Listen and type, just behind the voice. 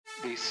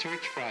the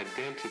search for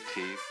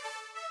identity,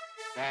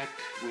 that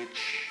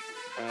which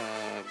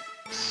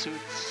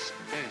suits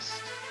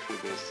best to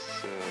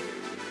this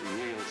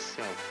real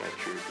self that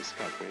you're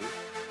discovering.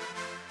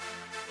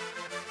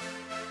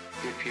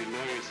 If you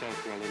know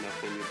yourself well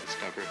enough, then you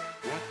discover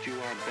what you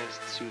are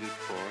best suited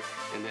for,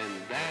 and then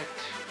that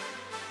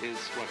is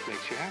what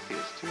makes you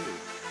happiest too.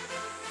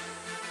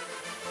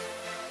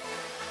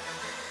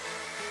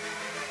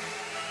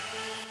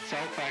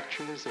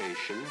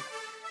 Self-actualization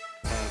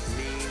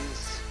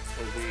means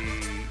the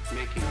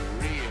making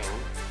real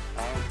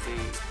of the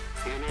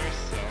inner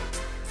self,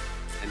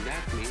 and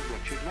that means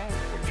what you love,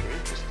 what you're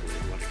interested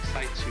in, what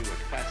excites you, what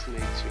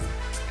fascinates you,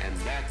 and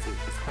that is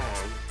the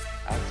cause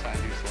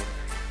outside yourself,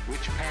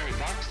 which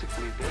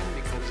paradoxically then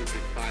becomes a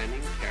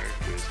defining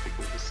characteristic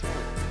of the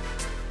self.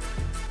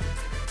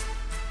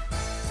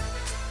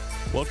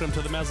 Welcome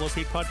to the Maslow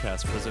Feet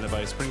Podcast, presented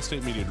by Spring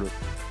State Media Group.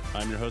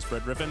 I'm your host,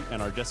 Brett Rippin, and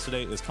our guest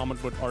today is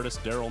comic book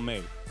artist Darrell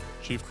May,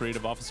 Chief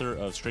Creative Officer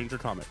of Stranger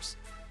Comics.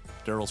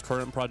 Darrell's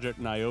current project,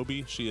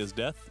 Niobe, She is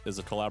Death, is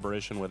a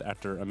collaboration with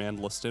actor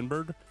Amandla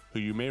Stenberg, who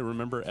you may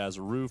remember as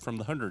Rue from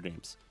The Hunger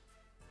Games.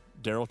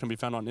 Darrell can be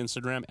found on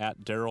Instagram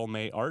at Darrell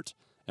May Art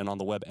and on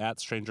the web at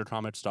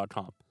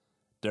strangercomics.com.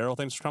 Darrell,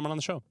 thanks for coming on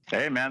the show.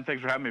 Hey, man.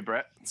 Thanks for having me,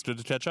 Brett. It's good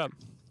to catch up.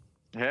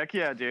 Heck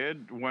yeah,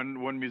 dude.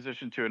 One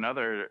musician to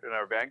another in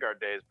our Vanguard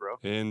days, bro.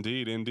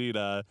 Indeed.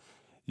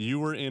 You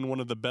were in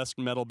one of the best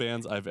metal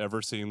bands I've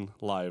ever seen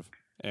live,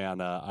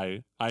 and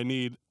I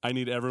need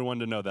everyone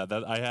to know that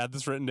I had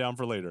this written down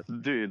for later.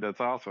 Dude,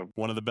 that's awesome.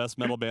 One of the best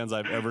metal bands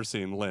I've ever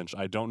seen, Lynch.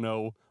 I don't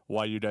know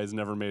why you guys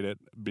never made it,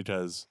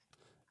 because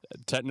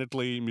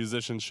technically,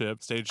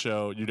 musicianship, stage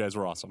show, you guys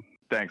were awesome.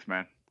 Thanks,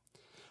 man.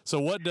 So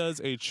what does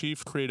a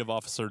chief creative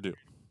officer do?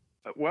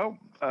 Well,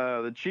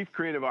 the chief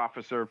creative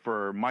officer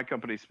for my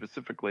company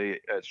specifically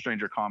at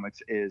Stranger Comics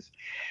is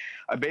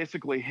I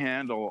basically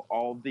handle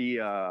all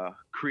the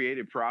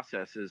creative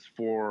processes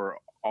for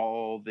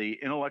all the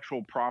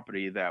intellectual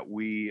property that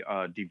we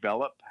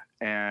develop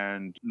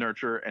and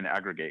nurture and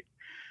aggregate.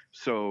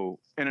 So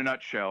in a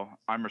nutshell,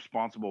 I'm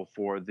responsible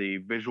for the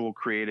visual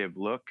creative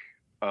look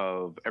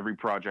of every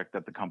project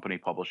that the company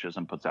publishes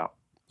and puts out.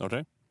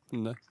 Okay.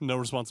 No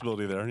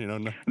responsibility there,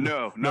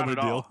 No, not big at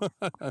all.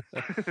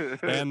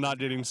 And not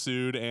getting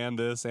sued and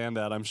this and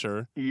that, I'm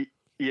sure.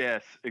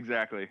 Yes,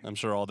 exactly. I'm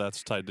sure all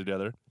that's tied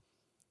together.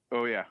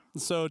 Oh, yeah.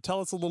 So tell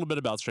us a little bit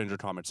about Stranger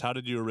Comics. How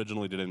did you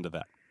originally get into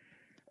that?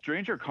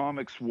 Stranger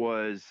Comics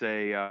was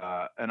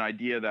an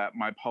idea that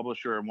my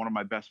publisher and one of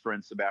my best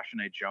friends, Sebastian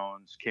A.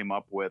 Jones, came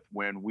up with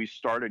when we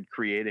started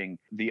creating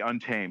The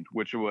Untamed,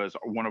 which was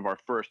one of our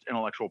first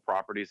intellectual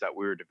properties that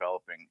we were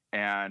developing.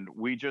 And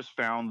we just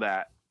found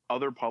that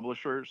other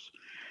publishers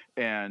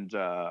and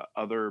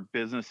other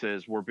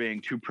businesses were being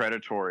too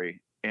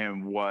predatory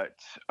in what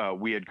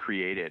we had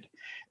created.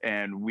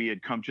 And we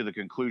had come to the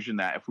conclusion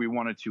that if we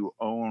wanted to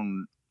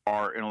own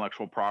our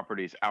intellectual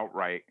properties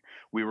outright,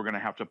 we were going to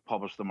have to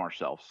publish them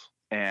ourselves.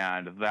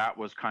 And that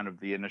was kind of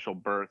the initial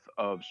birth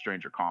of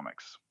Stranger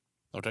Comics.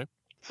 Okay.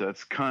 So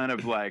it's kind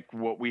of like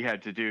what we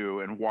had to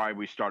do and why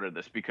we started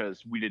this,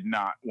 because we did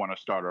not want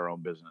to start our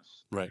own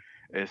business. Right.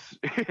 It's,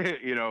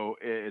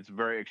 it's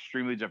very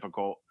extremely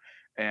difficult.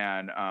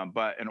 And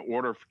but in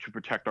order to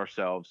protect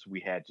ourselves, we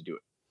had to do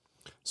it.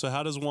 So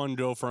how does one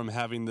go from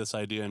having this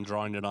idea and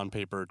drawing it on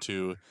paper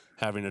to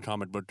having a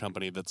comic book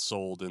company that's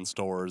sold in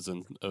stores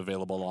and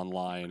available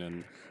online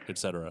and et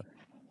cetera?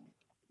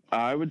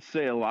 I would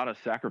say a lot of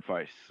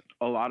sacrifice,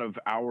 a lot of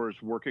hours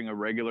working a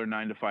regular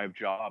 9-to-5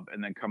 job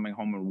and then coming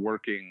home and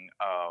working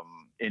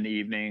in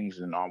evenings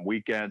and on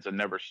weekends and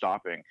never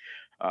stopping.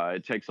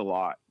 It takes a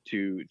lot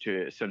to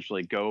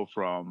essentially go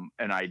from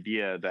an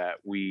idea that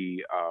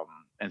we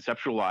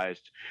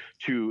conceptualized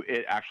to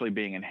it actually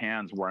being in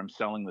hands where I'm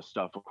selling the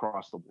stuff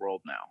across the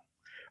world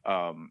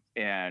now.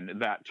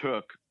 And that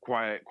took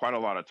quite a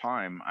lot of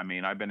time. I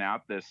mean, I've been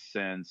at this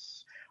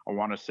since, I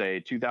want to say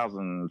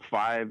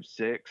 2005,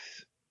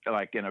 6,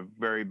 like in a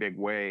very big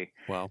way.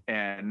 Wow.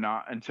 And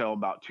not until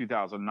about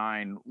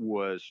 2009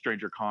 was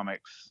Stranger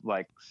Comics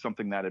like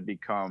something that had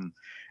become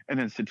an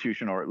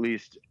institution, or at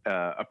least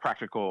a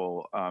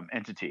practical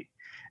entity.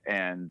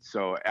 And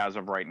so as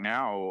of right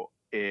now,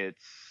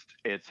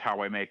 it's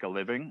how I make a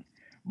living,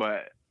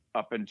 but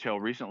up until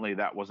recently,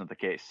 that wasn't the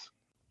case.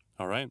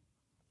 All right.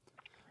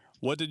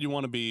 What did you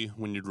want to be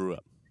when you grew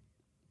up?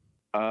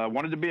 I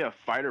wanted to be a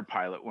fighter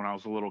pilot when I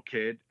was a little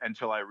kid,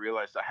 until I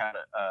realized I had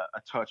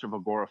a touch of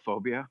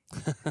agoraphobia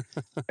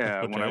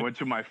Okay. when I went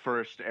to my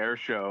first air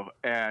show.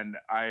 And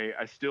I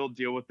still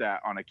deal with that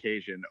on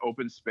occasion.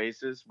 Open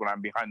spaces when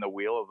I'm behind the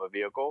wheel of a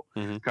vehicle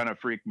kind of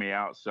freak me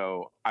out.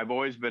 So I've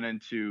always been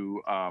into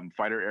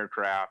fighter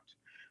aircraft,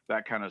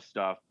 that kind of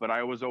stuff. But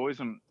I was always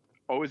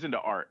into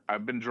art.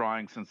 I've been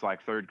drawing since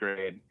like third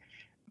grade.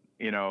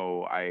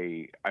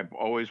 I've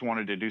always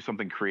wanted to do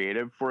something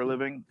creative for a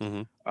living.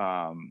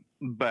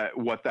 But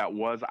what that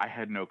was, I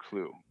had no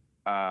clue.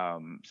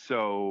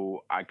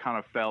 So I kind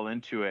of fell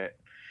into it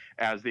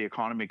as the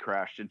economy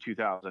crashed in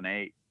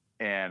 2008.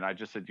 And I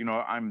just said,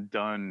 I'm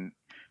done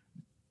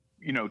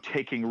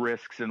taking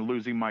risks and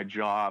losing my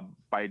job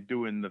by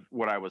doing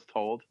what I was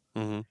told.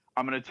 Mm-hmm.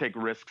 I'm going to take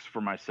risks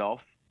for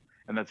myself,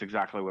 and that's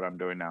exactly what I'm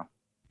doing now.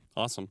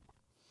 Awesome.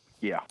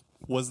 Yeah.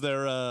 Was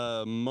there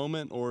a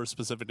moment or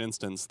specific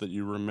instance that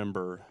you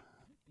remember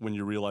when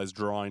you realized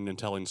drawing and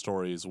telling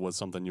stories was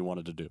something you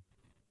wanted to do?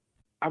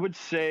 I would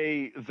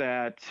say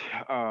that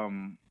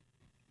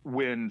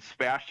when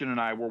Sebastian and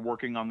I were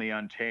working on The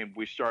Untamed,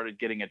 we started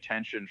getting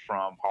attention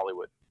from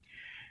Hollywood.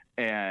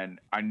 And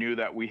I knew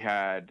that we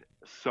had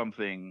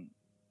something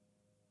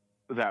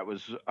that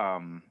was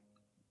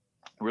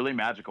really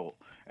magical.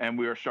 And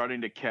we were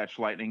starting to catch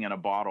lightning in a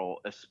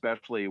bottle,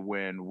 especially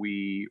when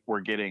we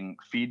were getting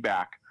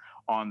feedback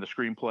on the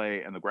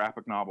screenplay and the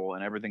graphic novel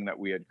and everything that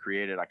we had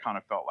created. I kind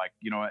of felt like,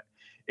 you know what,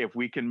 if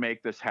we can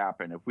make this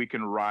happen, if we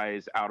can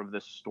rise out of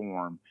this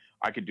storm,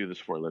 I could do this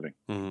for a living.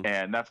 Mm-hmm.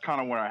 And that's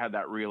kind of where I had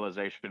that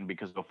realization,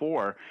 because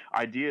before,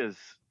 ideas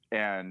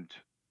and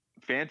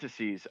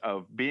fantasies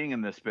of being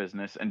in this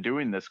business and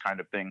doing this kind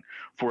of thing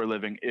for a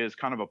living is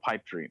kind of a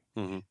pipe dream.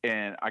 Mm-hmm.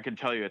 And I can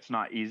tell you it's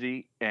not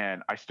easy,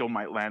 and I still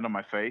might land on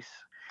my face,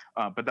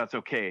 but that's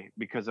okay,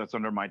 because that's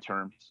under my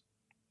terms.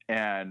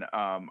 And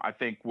I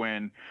think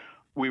when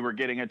we were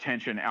getting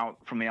attention out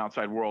from the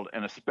outside world,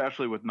 and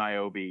especially with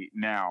Niobe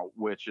now,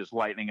 which is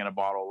lightning in a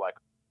bottle, like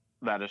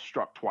that is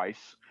struck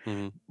twice,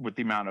 Mm-hmm. with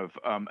the amount of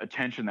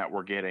attention that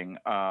we're getting,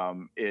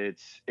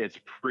 it's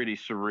pretty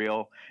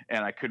surreal,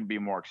 and I couldn't be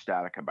more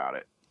ecstatic about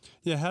it.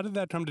 Yeah, how did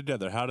that come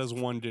together? How does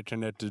one get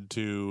connected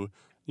to,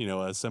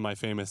 a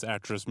semi-famous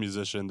actress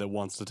musician that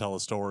wants to tell a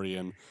story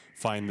and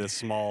find this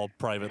small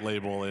private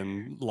label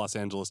in Los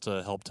Angeles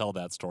to help tell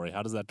that story?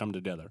 How does that come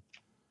together?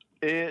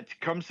 It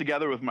comes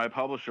together with my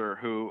publisher,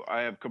 who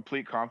I have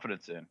complete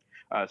confidence in.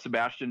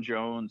 Sebastian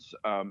Jones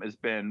has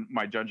been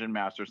my dungeon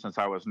master since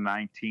I was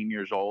 19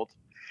 years old.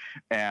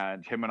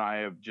 And him and I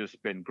have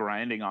just been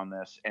grinding on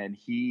this. And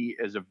he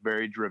is a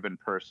very driven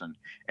person.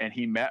 And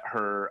he met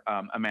her,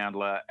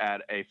 Amandla,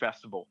 at a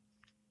festival,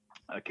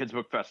 a kids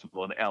book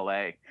festival in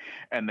LA,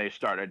 and they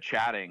started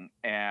chatting,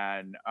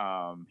 and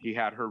he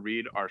had her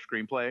read our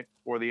screenplay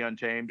for The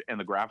Untamed and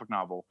the graphic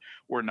novel,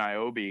 where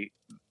Niobe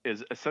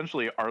is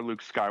essentially our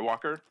Luke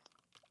Skywalker,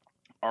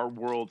 our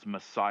world's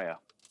messiah.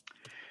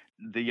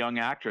 The young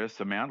actress,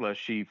 Amandla,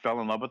 she fell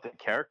in love with the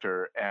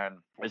character, and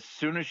as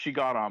soon as she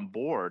got on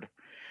board,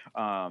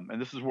 and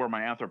this is where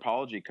my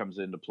anthropology comes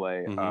into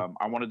play. Mm-hmm.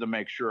 I wanted to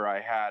make sure I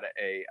had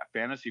a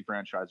fantasy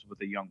franchise with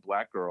a young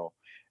black girl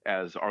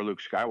as our Luke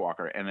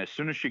Skywalker. And as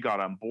soon as she got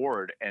on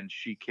board and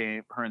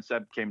her and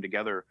Seb came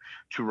together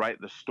to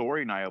write the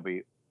story,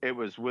 Niobe, it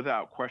was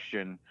without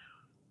question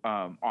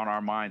on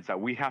our minds that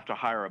we have to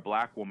hire a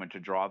black woman to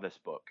draw this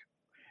book.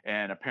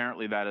 And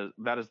apparently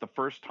that is the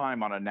first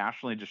time on a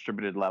nationally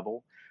distributed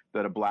level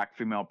that a black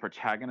female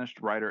protagonist,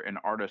 writer, and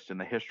artist in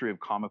the history of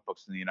comic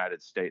books in the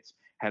United States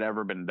had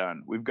ever been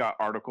done. We've got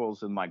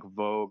articles in like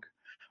Vogue,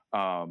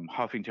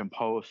 Huffington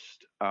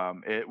Post.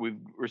 We've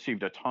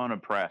received a ton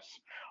of press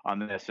on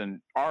this,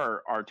 and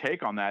our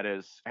take on that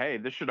is, hey,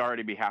 this should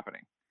already be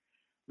happening.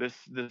 This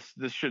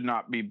should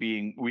not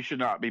be we should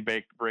not be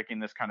breaking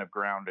this kind of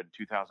ground in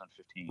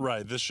 2015.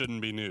 Right. This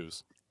shouldn't be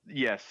news.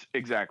 Yes,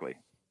 exactly.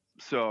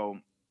 So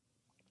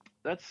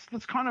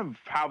that's kind of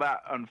how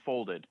that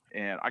unfolded,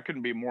 and I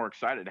couldn't be more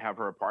excited to have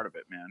her a part of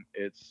it, man.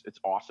 It's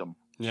awesome.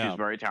 Yeah. She's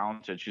very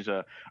talented. She's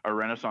a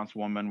Renaissance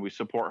woman. We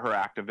support her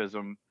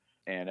activism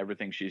and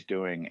everything she's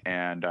doing,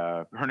 and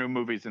her new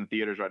movie's in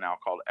theaters right now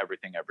called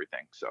Everything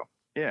Everything. So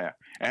yeah,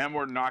 and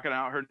we're knocking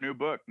out her new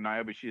book,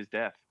 Niobe She Is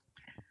Death.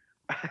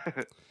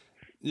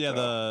 Yeah,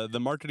 so. The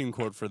marketing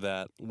quote for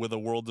that, with a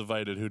world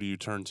divided, who do you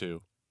turn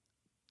to?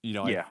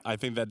 Yeah. I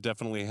think that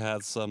definitely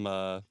has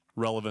some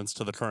relevance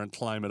to the current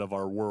climate of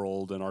our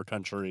world and our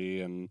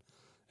country and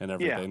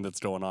everything that's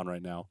going on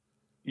right now.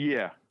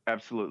 Yeah,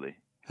 absolutely.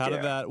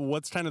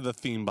 What's kind of the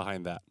theme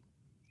behind that?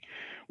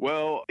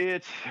 Well,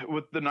 it's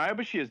with the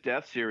Niobe She Is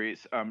Death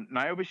series.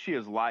 Niobe She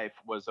Is Life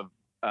was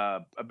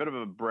a bit of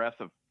a breath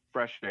of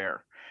fresh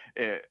air.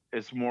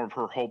 It's more of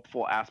her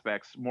hopeful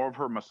aspects, more of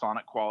her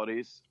Masonic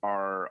qualities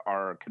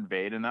are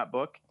conveyed in that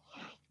book.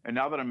 And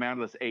now that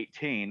Amandla's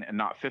 18 and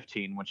not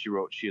 15 when she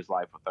wrote She Is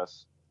Life with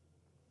us,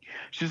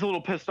 she's a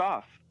little pissed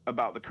off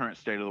about the current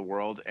state of the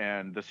world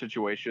and the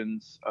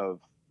situations of,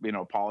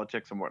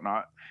 politics and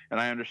whatnot. And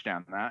I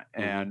understand that.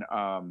 Mm-hmm.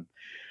 And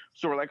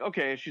so we're like,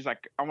 okay, she's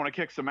like, I want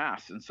to kick some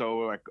ass. And so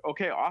we're like,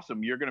 okay,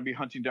 awesome. You're going to be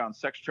hunting down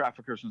sex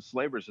traffickers and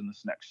slavers in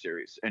this next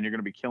series, and you're going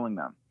to be killing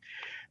them.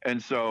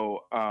 And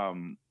so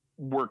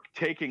we're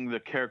taking the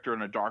character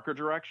in a darker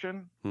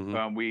direction.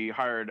 Mm-hmm. We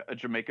hired a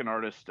Jamaican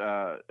artist,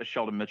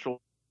 Sheldon Mitchell.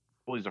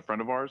 He's a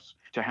friend of ours,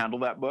 to handle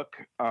that book.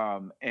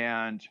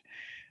 And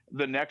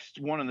the next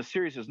one in the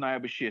series is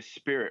Niobe She Is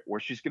Spirit, where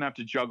she's going to have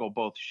to juggle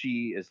both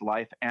she is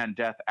life and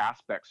death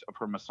aspects of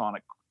her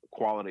Masonic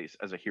qualities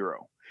as a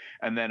hero.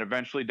 And then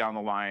eventually down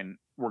the line,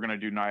 we're going to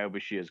do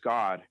Niobe, she is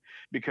God,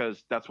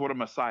 because that's what a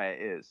Messiah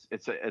is.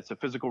 It's a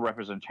physical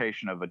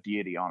representation of a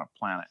deity on a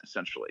planet,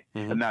 essentially.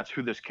 Mm-hmm. And that's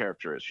who this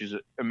character is.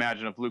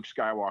 Imagine if Luke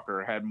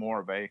Skywalker had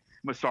more of a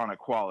Masonic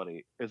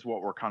quality, is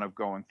what we're kind of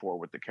going for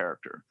with the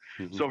character.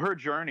 Mm-hmm. So her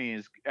journey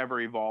is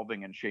ever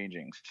evolving and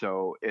changing.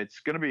 So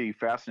it's going to be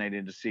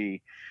fascinating to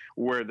see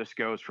where this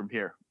goes from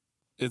here.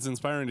 It's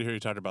inspiring to hear you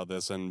talk about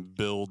this and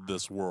build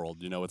this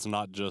world. You know, it's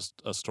not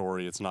just a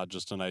story. It's not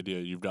just an idea.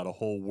 You've got a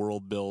whole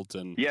world built,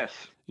 and yes,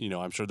 you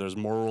know, I'm sure there's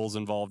morals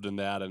involved in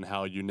that and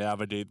how you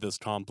navigate this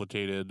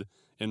complicated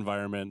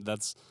environment.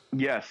 That's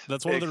one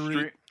of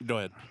the go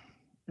ahead.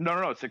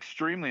 No, it's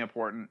extremely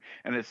important,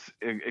 and it's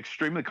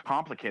extremely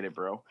complicated,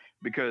 bro,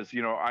 because,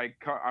 you know,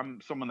 I'm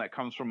someone that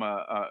comes from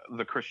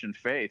the Christian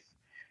faith.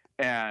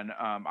 And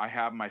I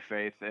have my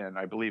faith, and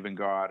I believe in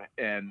God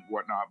and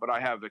whatnot, but I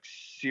have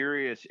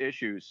serious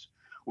issues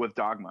with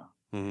dogma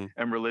mm-hmm.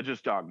 and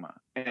religious dogma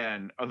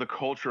and the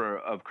culture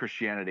of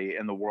Christianity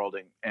in the world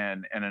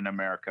and in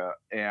America.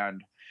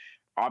 And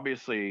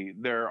obviously,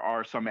 there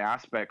are some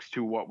aspects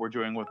to what we're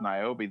doing with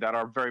Niobe that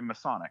are very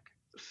Masonic.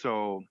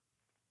 So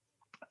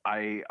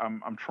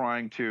I'm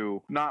trying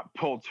to not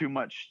pull too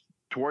much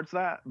towards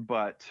that,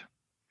 but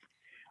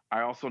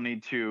I also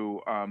need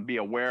to be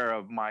aware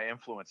of my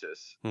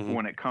influences mm-hmm.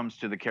 when it comes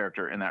to the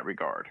character in that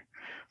regard.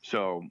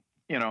 So,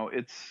 you know,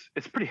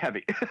 it's pretty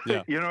heavy.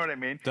 Yeah. You know what I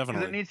mean? Definitely.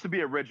 Because it needs to be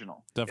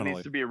original. Definitely. It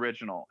needs to be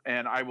original.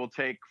 And I will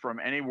take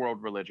from any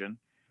world religion,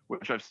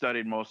 which I've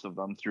studied most of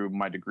them through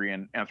my degree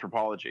in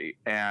anthropology,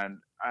 and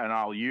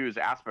I'll use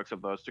aspects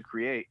of those to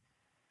create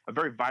a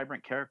very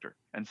vibrant character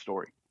and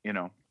story, you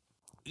know?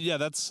 Yeah,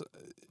 that's...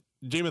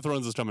 Game of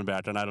Thrones is coming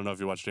back, and I don't know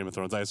if you watch Game of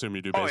Thrones. I assume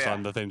you do based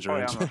on the things you're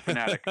into. I'm a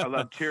fanatic. I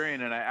love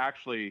Tyrion, and I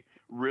actually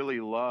really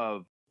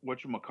love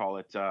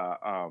whatchamacallit,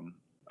 Cersei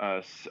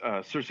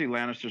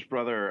Lannister's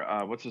brother.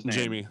 What's his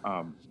name?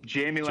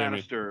 Jamie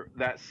Lannister.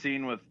 That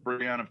scene with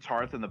Brienne of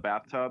Tarth in the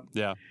bathtub.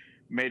 Yeah.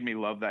 Made me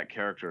love that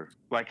character.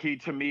 Like, he,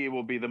 to me,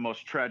 will be the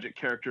most tragic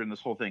character in this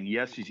whole thing.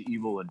 Yes, he's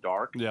evil and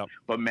dark. Yeah.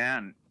 But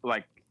man,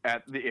 like,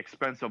 at the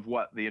expense of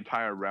what? The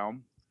entire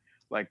realm?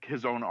 Like,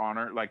 his own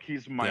honor. Like,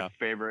 he's my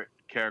favorite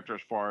character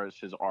as far as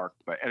his arc.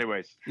 But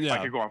anyways, I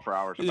could go on for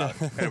hours about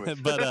it.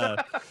 Anyways.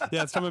 But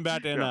it's coming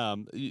back,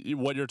 and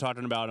what you're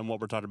talking about and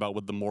what we're talking about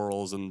with the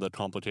morals and the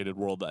complicated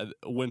world.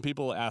 When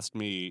people ask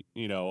me,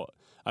 you know,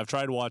 I've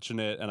tried watching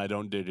it and I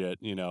don't dig it,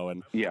 you know,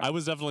 and I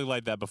was definitely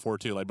like that before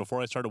too. Like,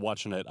 before I started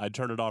watching it, I'd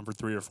turn it on for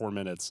 3 or 4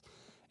 minutes,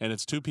 and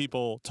it's two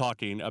people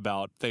talking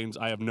about things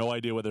I have no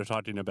idea what they're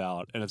talking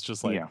about, and it's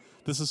just like,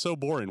 this is so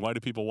boring. Why do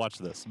people watch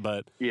this?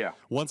 But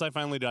once I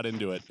finally got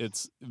into it,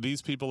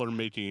 these people are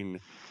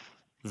making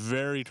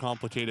very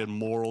complicated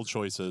moral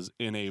choices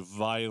in a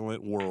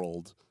violent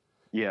world.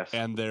 Yes.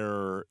 And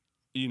they're,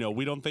 you know,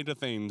 we don't think of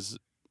things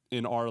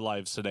in our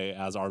lives today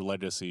as our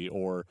legacy,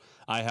 or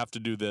I have to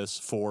do this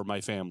for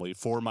my family,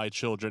 for my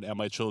children and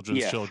my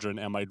children's children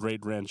and my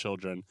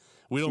great-grandchildren.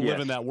 We don't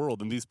live in that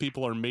world, and these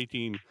people are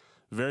making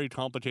very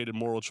complicated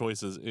moral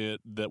choices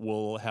that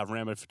will have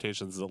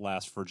ramifications that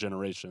last for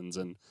generations.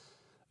 And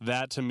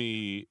that, to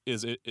me,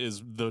 is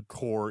the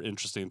core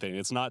interesting thing.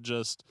 It's not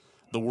just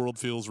the world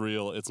feels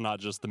real. It's not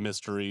just the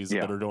mysteries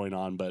that are going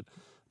on, but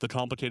the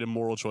complicated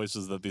moral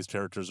choices that these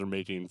characters are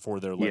making for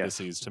their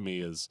legacies, to me,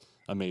 is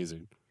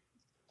amazing.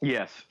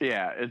 Yes.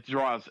 Yeah.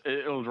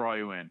 It'll draw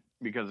you in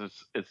because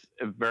it's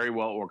very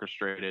well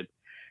orchestrated,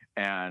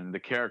 and the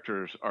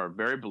characters are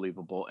very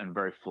believable and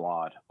very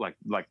flawed, like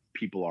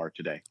people are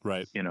today.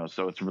 Right. You know,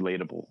 so it's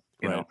relatable,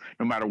 you know,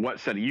 no matter what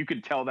setting. You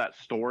could tell that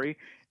story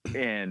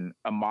in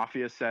a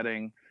mafia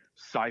setting,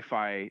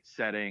 sci-fi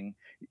setting,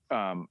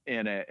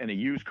 in a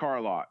used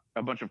car lot,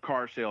 a bunch of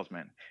car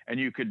salesmen, and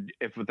you could,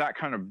 if with that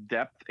kind of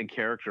depth and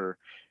character,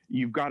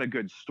 you've got a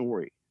good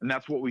story. And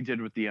that's what we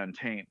did with the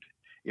Untamed.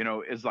 You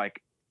know, is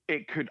like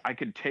I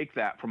could take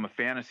that from a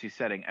fantasy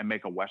setting and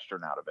make a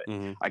Western out of it.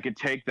 Mm-hmm. I could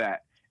take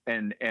that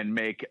and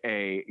make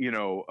a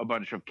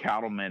bunch of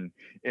cattlemen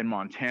in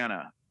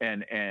Montana,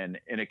 and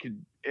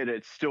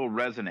it'd still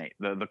resonate.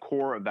 The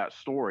core of that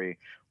story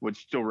would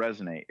still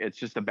resonate. It's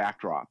just a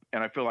backdrop.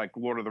 And I feel like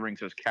Lord of the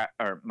Rings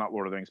not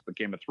Lord of the Rings, but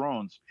Game of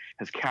Thrones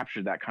has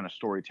captured that kind of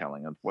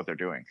storytelling of what they're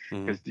doing.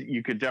 Because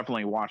you could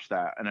definitely watch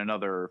that in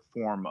another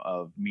form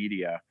of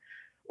media,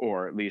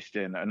 or at least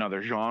in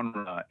another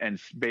genre, and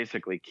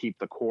basically keep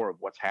the core of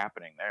what's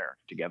happening there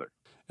together.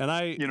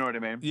 And you know what I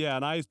mean? Yeah,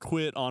 and I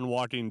quit on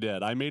Walking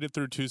Dead. I made it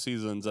through 2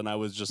 seasons, and I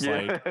was just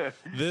like,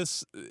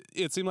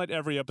 it seemed like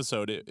every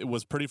episode, it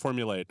was pretty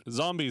formulaic.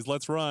 Zombies,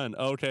 let's run.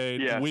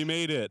 Okay, we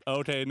made it.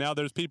 Okay, now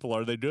there's people.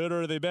 Are they good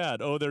or are they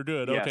bad? Oh, they're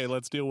good. Okay,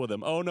 let's deal with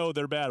them. Oh, no,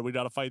 they're bad. We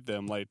got to fight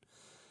them. Like,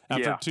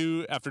 after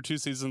two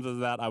seasons of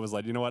that, I was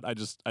like, you know what?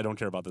 I don't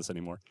care about this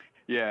anymore.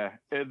 Yeah,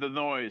 the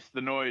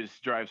noise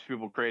drives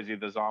people crazy.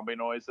 The zombie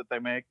noise that they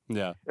make.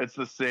 Yeah, it's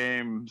the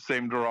same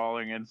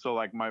drawing. And so,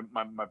 like, my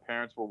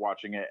parents were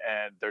watching it,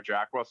 and their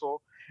Jack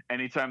Russell,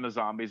 anytime the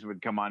zombies would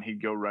come on,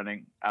 he'd go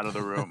running out of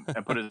the room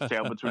and put his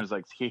tail between his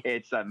legs. He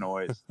hates that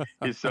noise.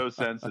 He's so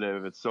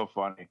sensitive. It's so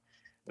funny.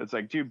 It's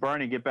like, dude,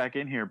 Barney, get back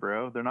in here,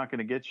 bro. They're not going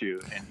to get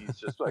you. And he's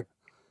just like,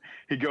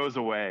 he goes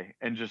away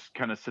and just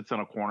kind of sits in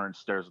a corner and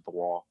stares at the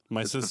wall.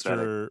 My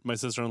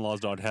sister-in-law's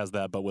dog has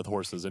that, but with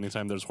horses.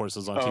 Anytime there's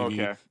horses on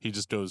TV, okay. he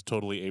just goes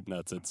totally ape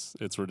nuts.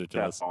 It's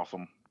ridiculous.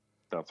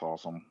 That's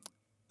awesome.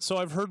 So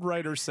I've heard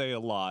writers say a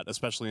lot,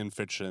 especially in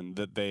fiction,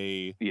 that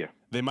they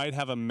might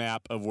have a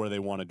map of where they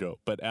want to go,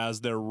 but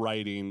as they're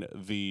writing,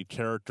 the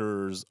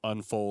characters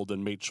unfold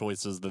and make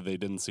choices that they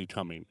didn't see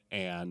coming.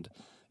 And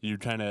you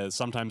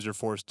sometimes you're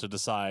forced to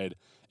decide,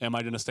 am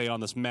I going to stay on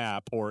this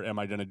map or am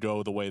I going to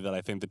go the way that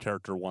I think the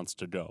character wants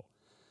to go?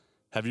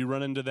 Have you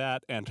run into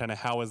that, and kind of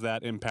how has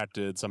that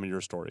impacted some of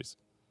your stories?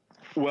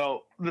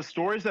 Well, the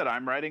stories that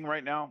I'm writing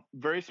right now,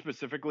 very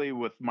specifically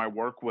with my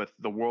work with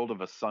the world of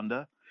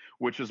Asunda,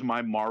 which is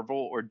my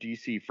Marvel or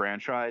DC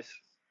franchise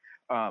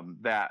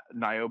that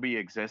Niobe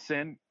exists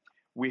in,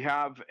 we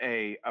have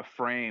a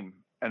frame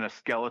and a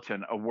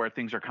skeleton of where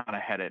things are kind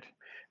of headed.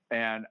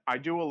 And I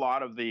do a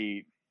lot of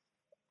the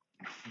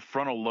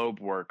frontal lobe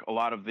work, a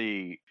lot of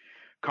the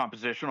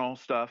compositional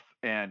stuff,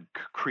 and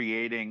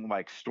creating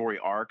like story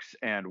arcs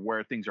and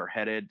where things are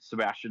headed.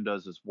 Sebastian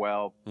does as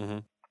well. Mm-hmm.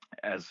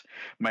 As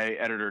my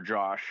editor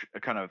Josh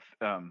kind of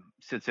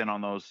sits in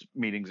on those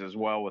meetings as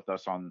well with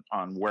us on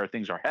where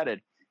things are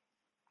headed.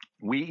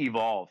 We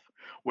evolve.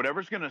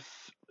 Whatever's going to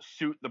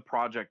suit the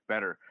project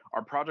better.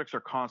 Our projects are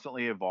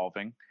constantly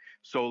evolving.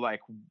 So like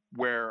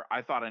where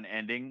I thought an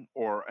ending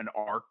or an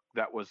arc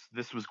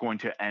this was going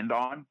to end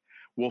on,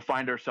 we'll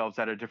find ourselves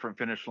at a different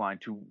finish line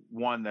to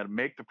one that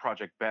make the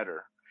project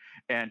better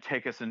and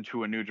take us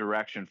into a new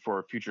direction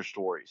for future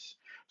stories.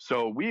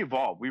 So we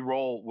evolve. We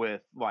roll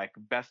with like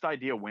best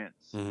idea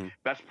wins,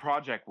 best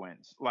project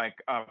wins.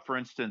 Like for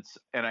instance,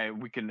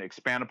 and we can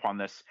expand upon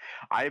this.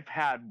 I've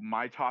had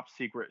my top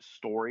secret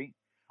story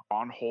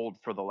on hold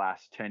for the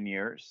last 10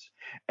 years,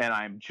 and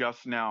I'm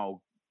just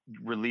now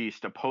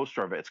released a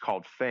poster of it. It's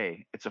called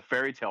Fae. It's a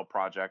fairy tale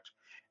project,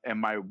 and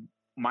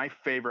my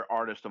favorite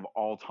artist of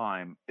all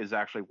time is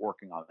actually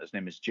working on it. His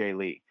name is Jay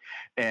Lee.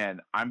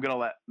 And I'm going to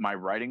let my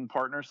writing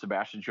partner,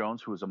 Sebastian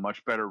Jones, who is a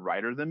much better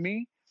writer than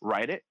me,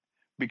 write it,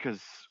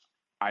 because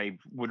I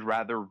would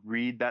rather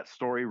read that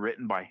story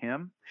written by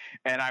him.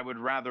 And I would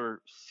rather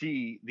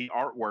see the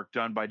artwork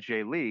done by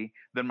Jay Lee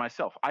than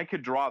myself. I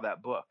could draw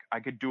that book.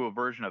 I could do a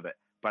version of it,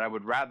 but I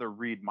would rather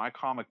read my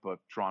comic book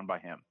drawn by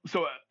him.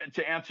 So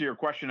to answer your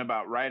question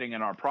about writing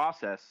and our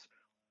process,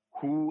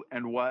 who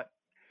and what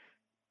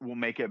will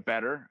make it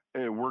better,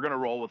 we're going to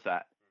roll with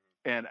that.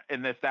 And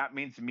if that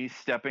means me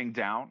stepping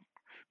down,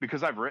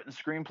 because I've written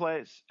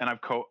screenplays and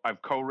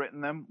I've co-written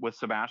them with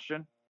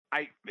Sebastian,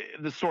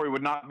 the story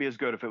would not be as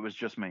good if it was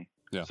just me.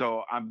 Yeah.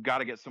 So I've got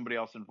to get somebody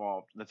else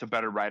involved that's a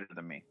better writer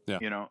than me.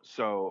 Yeah.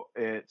 So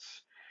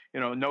it's,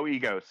 no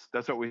egos.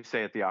 That's what we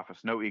say at the office.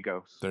 No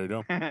egos. There you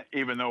go.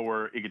 Even though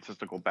we're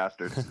egotistical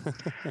bastards.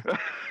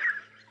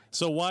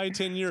 So why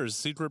 10 years?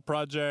 Secret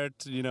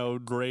project,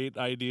 great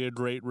idea,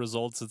 great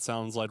results. It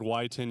sounds like.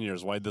 Why 10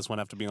 years? Why did this one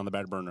have to be on the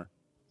back burner?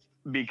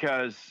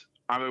 Because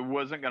I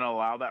wasn't going to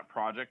allow that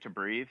project to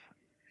breathe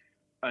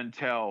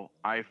until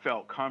I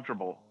felt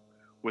comfortable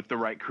with the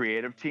right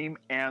creative team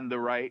and the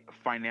right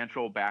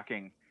financial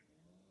backing.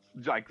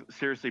 Like,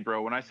 seriously,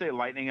 bro, when I say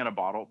lightning in a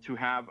bottle, to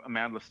have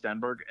Amandla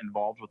Stenberg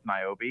involved with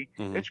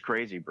Niobe, it's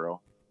crazy,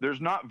 bro. There's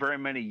not very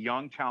many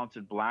young,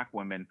 talented Black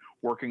women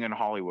working in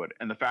Hollywood.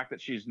 And the fact that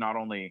she's not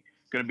only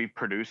going to be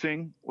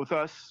producing with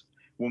us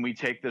when we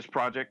take this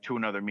project to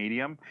another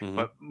medium,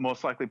 but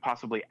most likely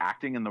possibly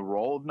acting in the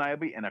role of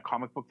Niobe in a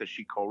comic book that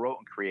she co-wrote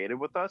and created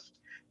with us,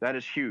 that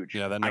is huge.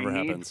 Yeah, that never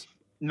happens.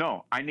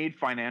 No, I need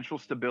financial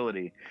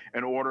stability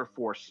in order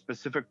for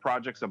specific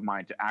projects of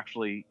mine to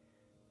actually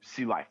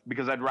see life,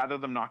 because I'd rather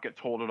them not get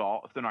told at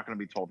all if they're not going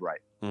to be told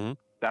right.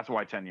 That's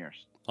why 10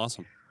 years.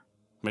 Awesome.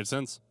 Made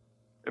sense.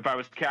 If I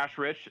was cash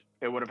rich,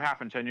 it would have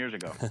happened 10 years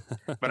ago.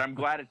 But I'm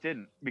glad it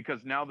didn't,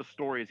 because now the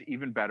story is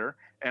even better.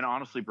 And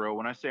honestly, bro,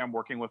 when I say I'm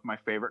working with my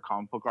favorite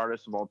comic book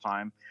artist of all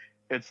time,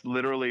 it's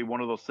literally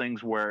one of those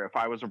things where if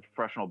I was a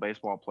professional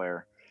baseball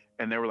player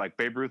and they were like,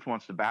 Babe Ruth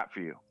wants to bat for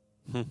you,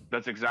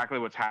 that's exactly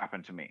what's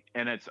happened to me.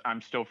 And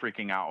I'm still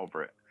freaking out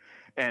over it.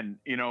 And,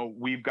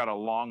 we've got a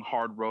long,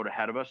 hard road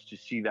ahead of us to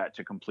see that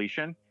to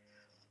completion.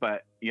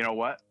 But you know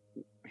what?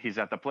 He's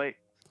at the plate.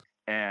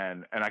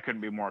 And I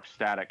couldn't be more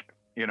ecstatic,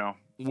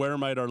 Where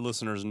might our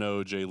listeners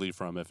know Jay Lee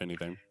from, if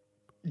anything?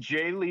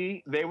 Jay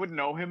Lee, they would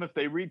know him if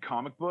they read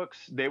comic books.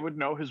 They would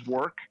know his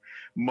work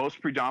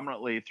most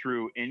predominantly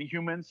through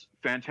Inhumans,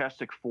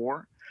 Fantastic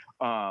Four,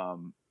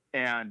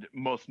 and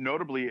most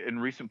notably in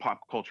recent pop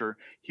culture,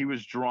 he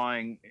was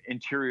drawing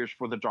interiors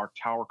for the Dark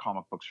Tower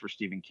comic books for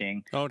Stephen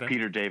King,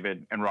 Peter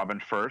David, and Robin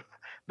Firth.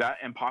 That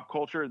in pop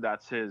culture,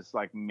 that's his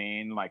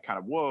main kind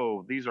of,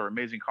 whoa, these are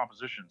amazing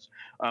compositions.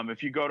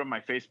 If you go to my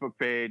Facebook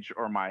page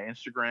or my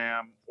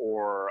Instagram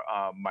or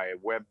my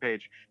web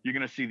page, you're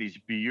going to see these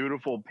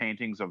beautiful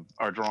paintings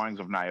or drawings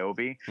of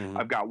Niobe.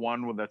 I've got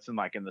one that's in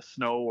the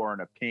snow or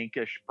in a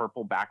pinkish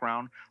purple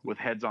background with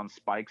heads on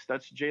spikes.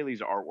 That's Jay Lee's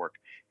artwork.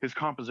 His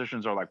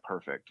compositions are like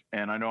perfect.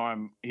 And I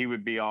know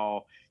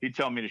he'd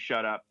tell me to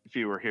shut up if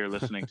he were here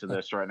listening to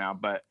this right now,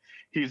 but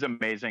he's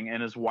amazing.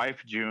 And his wife,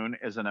 June,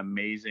 is an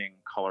amazing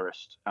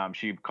colorist.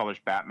 She colors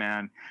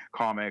Batman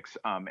comics,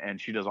 and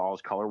she does all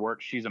his color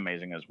work. She's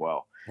amazing as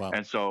well. Wow.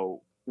 And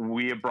so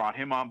we have brought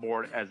him on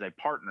board as a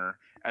partner,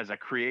 as a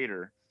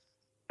creator,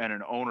 and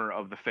an owner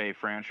of the Fae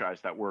franchise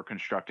that we're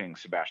constructing,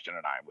 Sebastian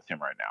and I, with him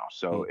right now.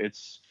 So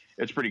it's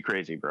pretty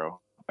crazy, bro.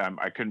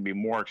 I couldn't be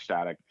more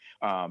ecstatic.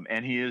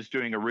 And he is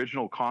doing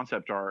original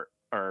concept art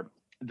or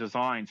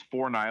designs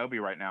for Niobe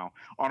right now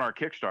on our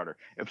Kickstarter.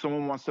 If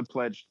someone wants to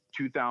pledge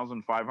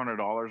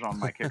 $2,500 on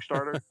my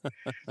Kickstarter,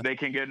 they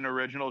can get an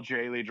original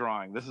Jay Lee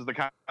drawing. This is the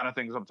kind of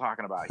things I'm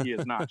talking about. He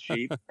is not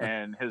cheap,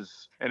 and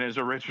his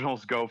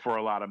originals go for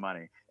a lot of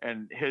money.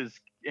 And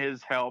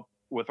his help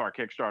with our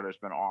Kickstarter has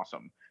been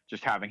awesome.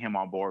 Just having him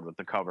on board with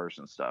the covers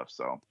and stuff.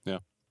 So yeah.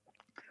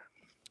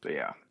 But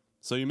yeah.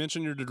 So you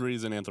mentioned your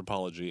degrees in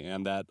anthropology,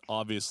 and that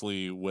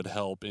obviously would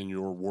help in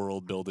your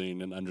world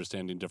building and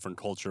understanding different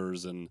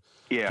cultures and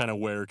kind of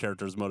where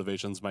characters'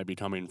 motivations might be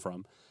coming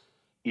from.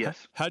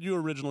 Yes. How did you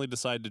originally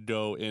decide to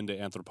go into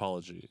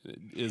anthropology?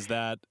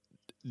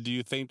 Do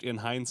you think in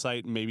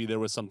hindsight maybe there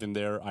was something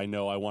there? I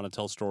know I want to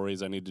tell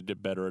stories. I need to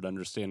get better at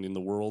understanding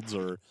the worlds,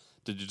 or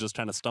did you just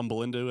kind of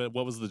stumble into it?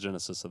 What was the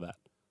genesis of that?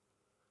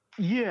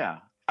 Yeah,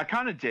 I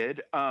kind of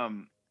did.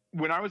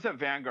 When I was at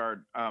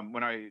Vanguard,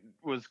 when I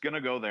was going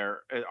to go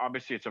there,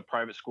 obviously it's a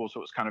private school, so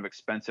it was kind of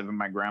expensive, and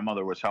my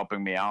grandmother was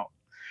helping me out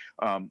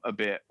a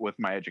bit with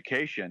my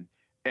education.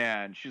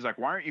 And she's like,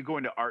 "Why aren't you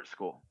going to art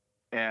school?"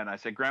 And I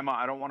said, "Grandma,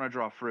 I don't want to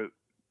draw fruit,"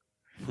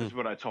 is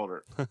what I told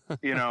her,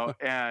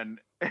 and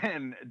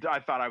I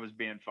thought I was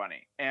being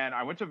funny. And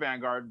I went to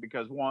Vanguard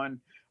because,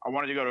 one, I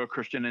wanted to go to a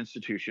Christian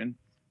institution.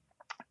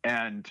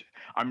 And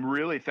I'm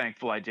really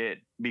thankful I did,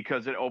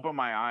 because it opened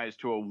my eyes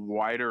to a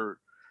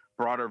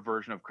broader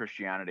version of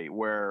Christianity,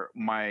 where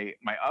my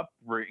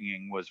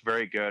upbringing was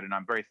very good, and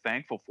I'm very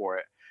thankful for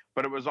it.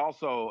 But it was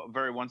also a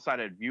very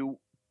one-sided view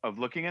of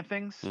looking at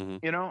things,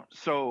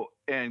 So,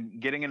 and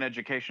getting an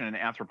education in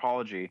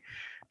anthropology,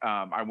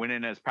 I went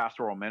in as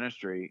pastoral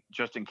ministry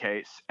just in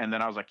case. And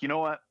then I was like, you know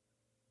what?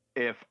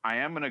 If I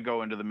am going to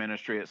go into the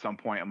ministry at some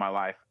point in my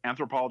life,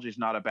 anthropology is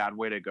not a bad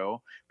way to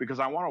go,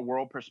 because I want a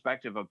world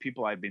perspective of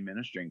people I'd be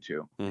ministering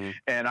to.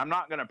 And I'm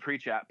not going to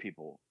preach at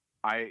people.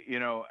 I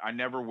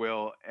never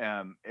will.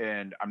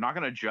 And I'm not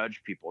going to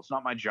judge people. It's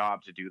not my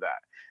job to do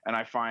that. And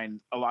I find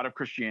a lot of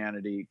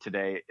Christianity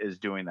today is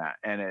doing that.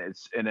 And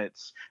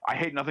I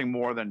hate nothing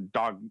more than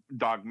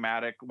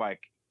dogmatic, like,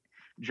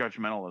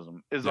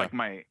 judgmentalism is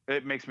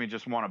it makes me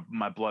just want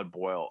my blood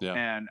boil. Yeah.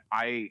 And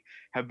I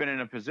have been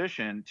in a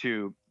position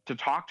to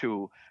talk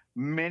to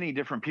many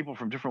different people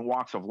from different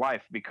walks of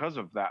life because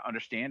of that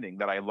understanding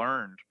that I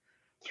learned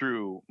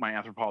through my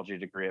anthropology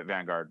degree at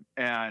Vanguard.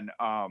 And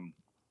I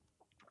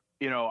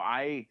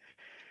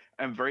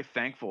am very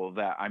thankful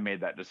that I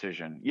made that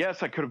decision.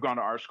 Yes, I could have gone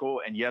to art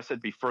school, and yes,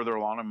 I'd be further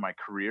along in my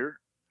career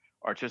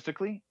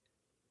artistically,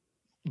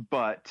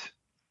 but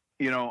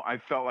I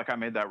felt like I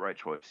made that right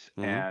choice.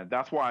 And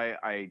that's why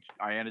I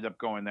ended up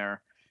going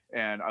there.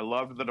 And I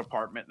loved the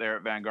department there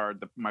at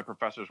Vanguard. My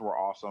professors were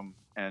awesome.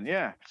 And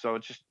so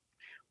it's just,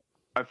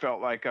 I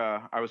felt like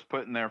I was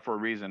put in there for a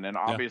reason. And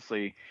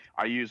obviously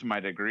I used my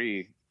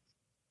degree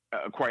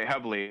quite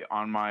heavily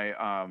on my,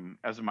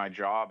 as my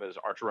job as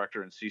art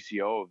director and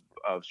CCO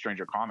of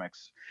Stranger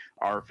Comics.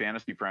 Our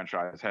fantasy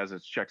franchise has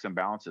its checks and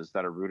balances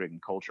that are rooted in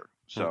culture.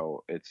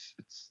 So it's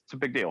a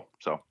big deal.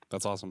 So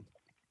that's awesome.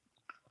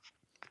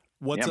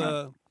 What's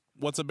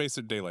a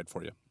basic day like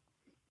for you?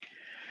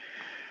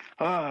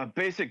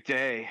 Basic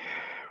day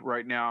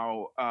right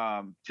now,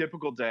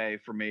 typical day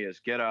for me is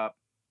get up.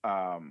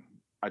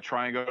 I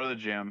try and go to the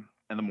gym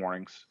in the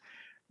mornings,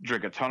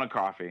 drink a ton of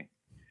coffee,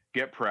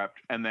 get prepped,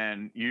 and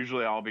then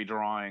usually I'll be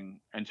drawing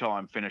until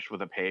I'm finished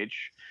with a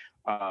page.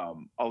 A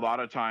lot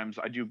of times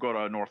I do go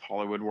to North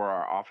Hollywood where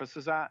our office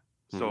is at.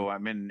 So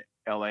I'm in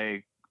LA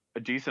a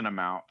decent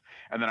amount.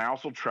 And then I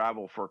also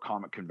travel for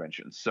comic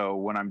conventions. So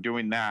when I'm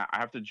doing that, I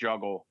have to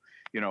juggle,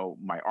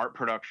 my art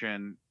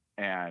production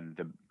and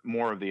the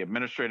more of the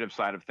administrative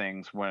side of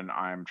things when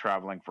I'm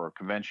traveling for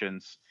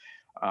conventions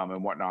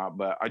and whatnot.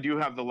 But I do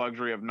have the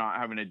luxury of not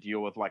having to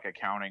deal with like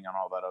accounting and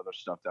all that other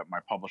stuff that my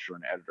publisher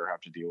and editor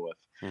have to deal with.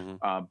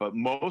 But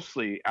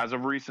mostly, as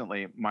of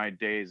recently, my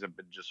days have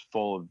been just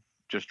full of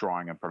just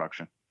drawing and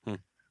production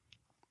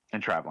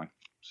and traveling.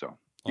 So,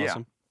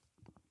 awesome.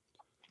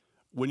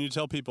 When you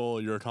tell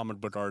people you're a comic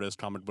book artist,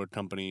 comic book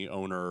company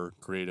owner,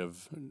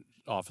 creative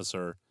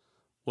officer,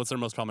 what's their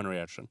most common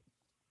reaction?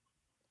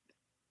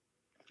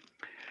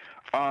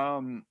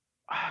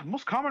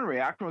 Most common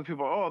reaction with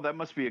people, oh, that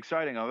must be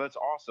exciting. Oh, that's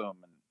awesome.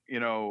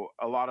 And,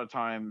 a lot of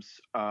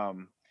times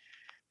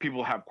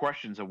people have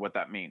questions of what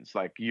that means.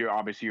 Like you're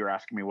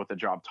asking me what the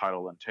job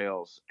title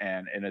entails.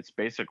 And it's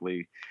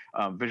basically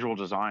visual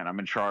design. I'm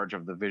in charge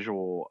of the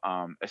visual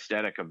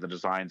aesthetic of the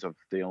designs of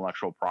the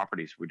intellectual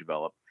properties we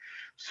develop.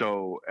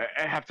 So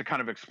I have to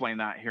kind of explain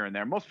that here and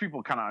there. Most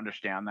people kind of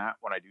understand that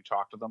when I do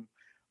talk to them.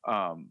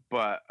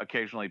 But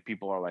occasionally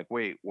people are like,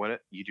 wait,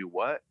 what? You do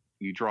what?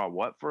 You draw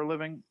what for a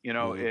living?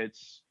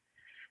 It's,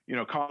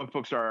 comic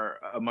books are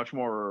a much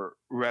more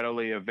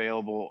readily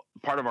available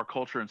part of our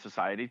culture and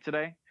society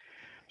today.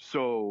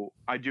 So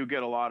I do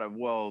get a lot of,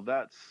 well,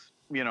 that's,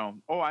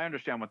 oh, I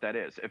understand what that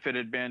is. If it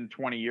had been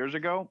 20 years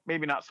ago,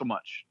 maybe not so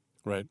much.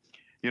 Right.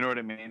 You know what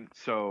I mean?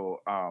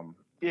 So,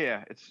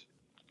 yeah, it's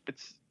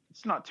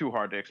not too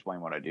hard to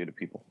explain what I do to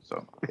people.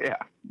 So, yeah.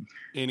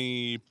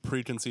 Any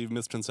preconceived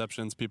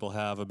misconceptions people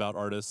have about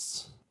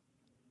artists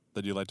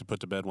that you like to put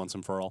to bed once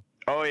and for all?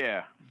 Oh,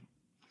 yeah.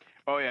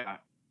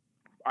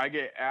 I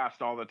get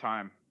asked all the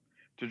time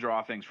to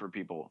draw things for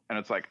people, and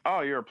it's like,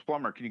 oh, you're a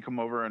plumber. Can you come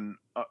over and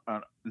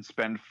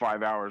spend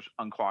 5 hours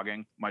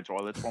unclogging my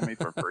toilets for me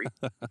for free?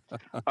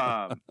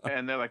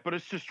 And they're like, but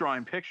it's just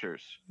drawing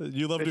pictures.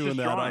 You love doing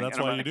that. Drawing. That's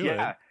why you do it.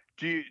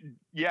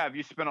 Have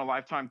you spent a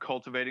lifetime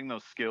cultivating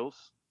those skills?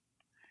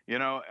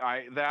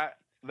 That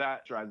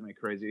drives me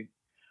crazy.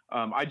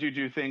 I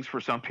do things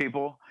for some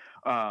people,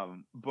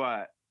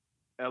 but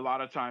a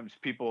lot of times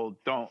people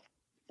don't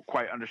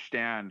quite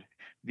understand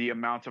the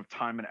amount of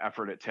time and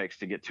effort it takes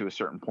to get to a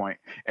certain point.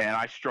 And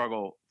I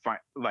struggle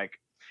like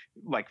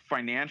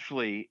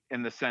financially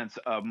in the sense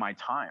of my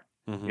time.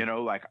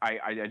 Mm-hmm.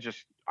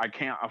 I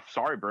can't, I'm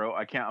sorry, bro.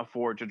 I can't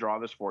afford to draw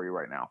this for you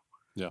right now.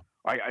 Yeah.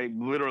 I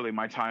literally,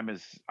 my time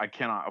I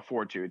cannot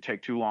afford to. It'd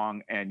take too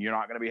long, and you're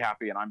not going to be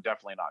happy, and I'm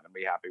definitely not going to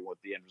be happy with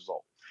the end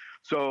result.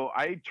 So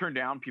I turn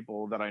down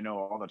people that I know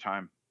all the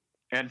time,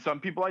 and some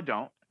people I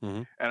don't.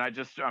 Mm-hmm.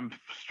 And I'm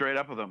straight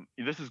up with them.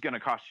 This is going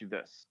to cost you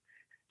this.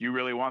 You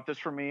really want this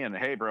from me? And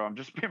hey, bro, I'm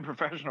just being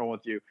professional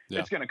with you. Yeah.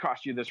 It's going to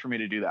cost you this for me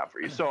to do that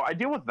for you. So I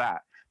deal with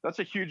that. That's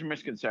a huge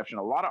misconception.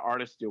 A lot of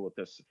artists deal with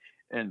this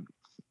in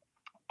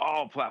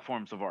all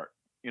platforms of art.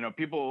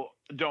 People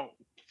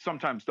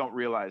sometimes don't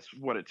realize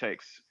what it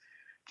takes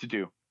to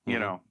do,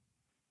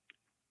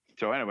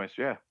 So anyways,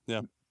 yeah.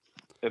 Yeah.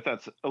 If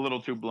that's a little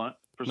too blunt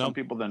for some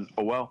people, then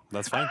oh well.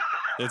 That's fine.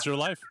 It's your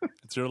life.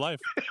 It's your life.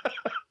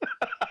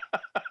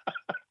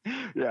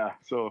 Yeah.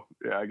 So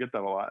yeah, I get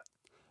that a lot.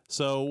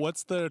 So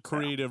what's the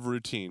creative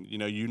routine?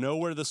 You know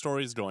where the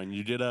story's going.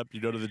 You get up,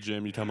 you go to the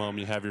gym, you come home,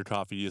 you have your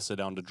coffee, you sit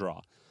down to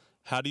draw.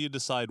 How do you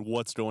decide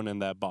what's going in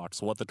that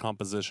box, what the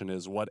composition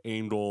is, what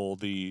angle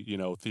the,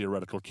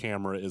 theoretical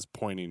camera is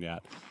pointing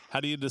at? How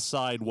do you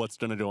decide what's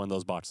going to go in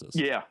those boxes?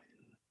 Yeah.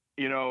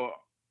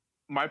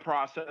 My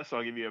process,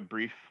 I'll give you a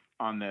brief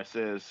on this,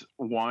 is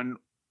one,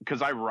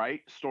 because I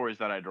write stories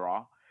that I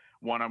draw.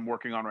 One I'm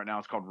working on right now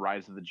is called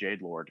Rise of the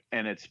Jade Lord,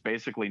 and it's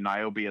basically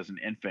Niobe as an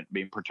infant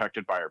being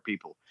protected by her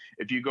people.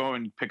 If you go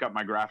and pick up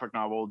my graphic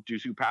novel,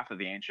 Dusu Path of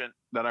the Ancient,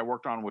 that I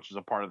worked on, which is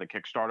a part of the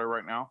Kickstarter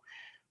right now,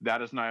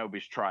 that is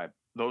Niobe's tribe.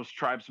 Those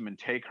tribesmen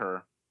take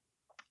her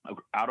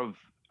out of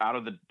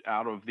the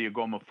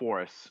Agoma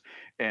forests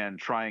and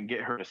try and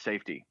get her to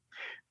safety.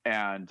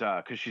 And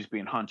because she's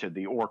being hunted,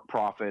 the orc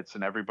prophets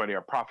and everybody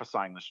are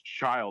prophesying this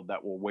child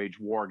that will wage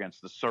war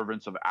against the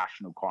servants of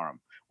Ashnu-Karam,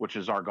 which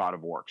is our god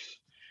of orcs.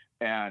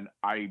 And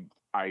I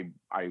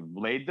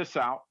laid this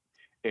out.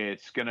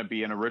 It's going to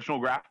be an original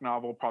graphic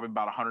novel, probably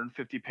about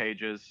 150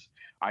 pages.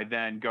 I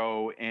then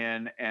go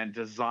in and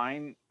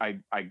design.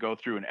 I go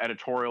through an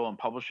editorial and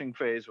publishing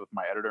phase with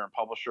my editor and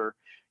publisher.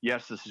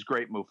 Yes, this is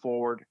great. Move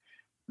forward.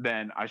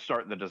 Then I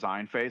start the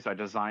design phase. I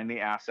design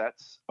the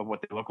assets of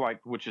what they look like,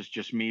 which is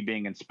just me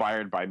being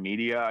inspired by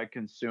media I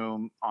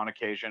consume on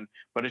occasion.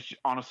 But it's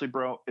honestly,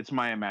 bro, it's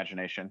my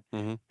imagination.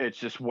 Mm-hmm. It's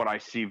just what I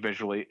see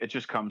visually. It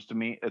just comes to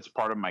me. It's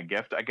part of my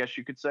gift, I guess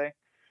you could say,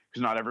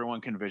 because not everyone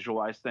can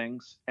visualize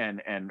things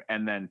and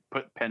then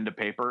put pen to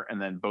paper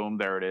and then boom,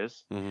 there it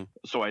is. Mm-hmm.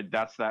 So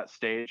that's that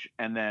stage.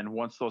 And then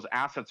once those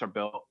assets are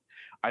built,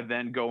 I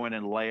then go in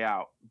and lay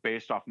out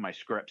based off of my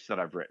scripts that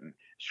I've written.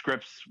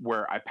 Scripts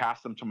where I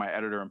pass them to my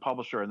editor and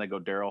publisher and they go,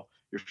 Darrell,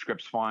 your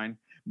script's fine,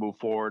 move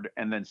forward.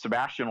 And then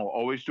Sebastian will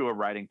always do a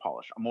writing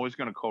polish. I'm always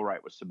going to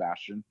co-write with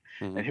Sebastian,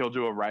 mm-hmm. and he'll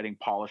do a writing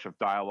polish of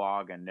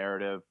dialogue and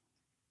narrative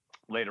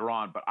later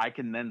on. But I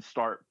can then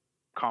start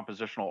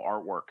compositional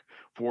artwork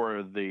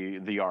for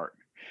the art.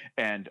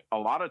 And a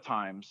lot of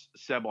times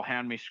Seb will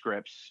hand me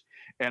scripts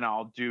and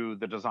I'll do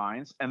the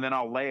designs and then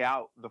I'll lay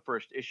out the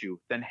first issue,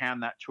 then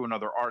hand that to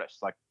another artist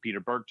like Peter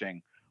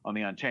Bergting on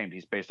the Untamed.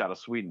 He's based out of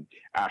Sweden.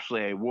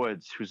 Ashley A.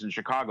 Woods, who's in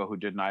Chicago, who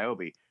did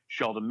Niobe.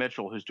 Sheldon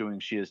Mitchell, who's doing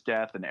She Is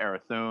Death and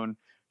Erathune.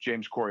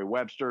 James Corey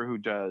Webster, who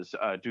does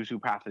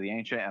Dusu Path of the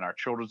Ancient and our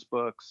children's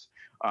books.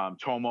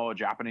 Tomo, a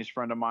Japanese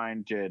friend of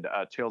mine, did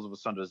Tales of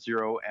Asunda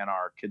Zero and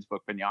our kids'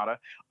 book Pinata.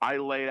 I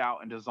laid out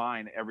and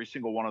designed every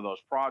single one of those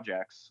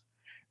projects,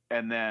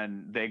 and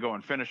then they go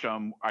and finish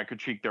them. I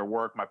critique their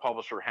work. My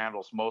publisher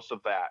handles most of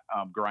that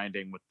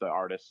grinding with the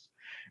artists.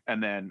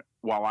 And then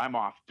while I'm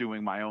off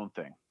doing my own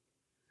thing,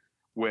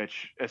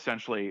 which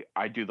essentially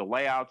I do the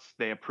layouts,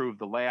 they approve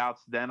the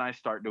layouts, then I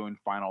start doing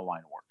final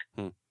line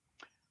work.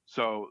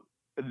 So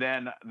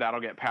then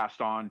that'll get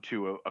passed on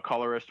to a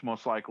colorist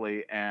most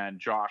likely, and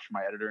Josh,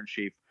 my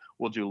editor-in-chief,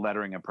 will do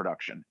lettering and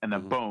production. And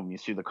then boom, you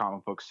see the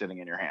comic book sitting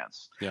in your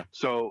hands. Yeah.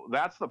 So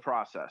that's the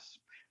process.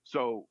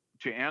 So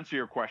to answer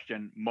your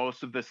question,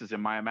 most of this is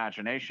in my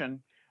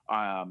imagination.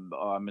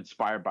 I'm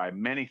inspired by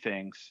many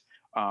things.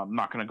 I'm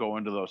not going to go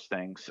into those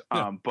things,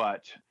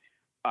 but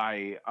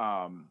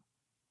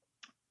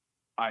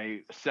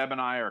Seb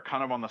and I are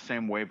kind of on the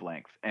same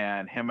wavelength,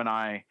 and him and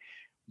I,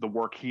 the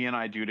work he and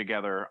I do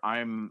together,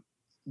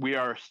 we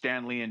are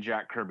Stan Lee and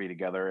Jack Kirby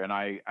together, and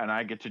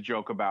I get to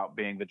joke about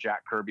being the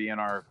Jack Kirby in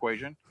our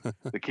equation,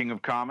 the king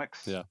of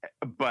comics. Yeah.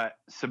 But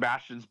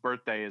Sebastian's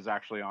birthday is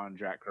actually on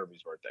Jack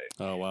Kirby's birthday.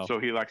 Oh, wow. So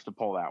he likes to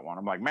pull that one.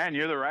 I'm like, man,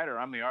 you're the writer,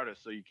 I'm the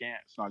artist, so you can't.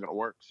 It's not gonna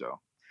work. So,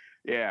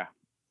 yeah,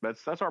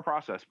 that's our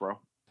process, bro.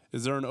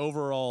 Is there an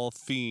overall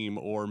theme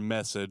or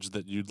message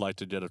that you'd like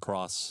to get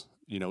across,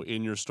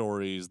 in your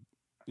stories,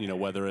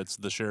 whether it's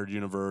the shared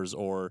universe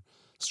or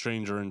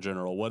Stranger in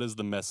general? What is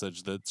the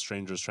message that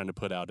Stranger's trying to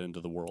put out into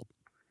the world?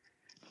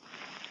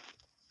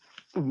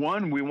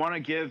 One, we want to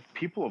give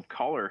people of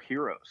color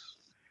heroes.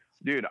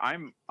 Dude,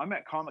 I'm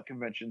at comic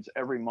conventions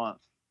every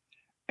month,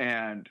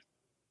 and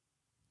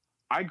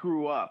I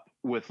grew up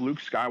with Luke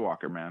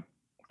Skywalker, man.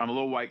 I'm a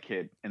little white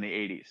kid in the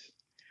 80s.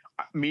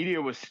 Media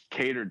was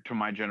catered to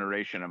my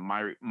generation and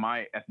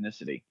my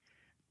ethnicity,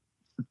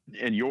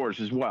 and yours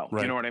as well.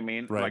 Right. You know what I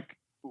mean? Right. Like,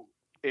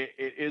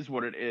 it is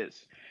what it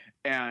is.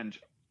 And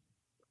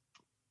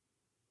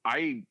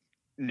I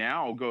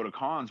now go to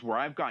cons where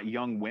I've got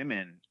young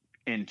women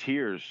in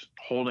tears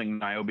holding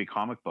Niobe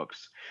comic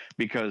books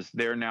because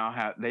they now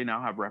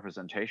have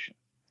representation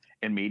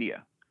in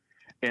media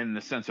in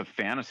the sense of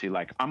fantasy.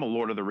 Like, I'm a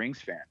Lord of the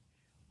Rings fan.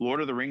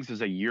 Lord of the Rings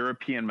is a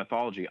European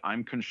mythology.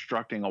 I'm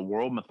constructing a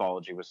world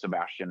mythology with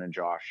Sebastian and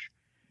Josh.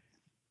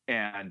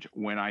 And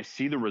when I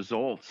see the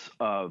results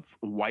of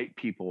white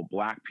people,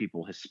 black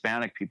people,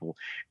 Hispanic people,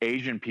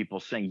 Asian people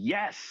saying,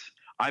 yes,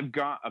 I've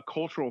got a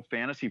cultural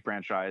fantasy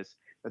franchise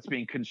that's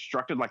being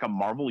constructed like a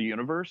Marvel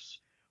universe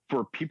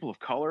for people of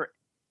color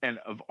and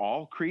of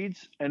all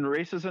creeds and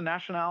races and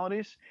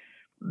nationalities,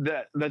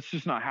 that's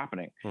just not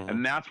happening. Mm-hmm.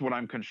 And that's what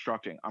I'm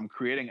constructing. I'm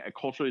creating a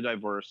culturally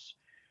diverse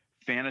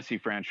fantasy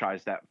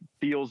franchise that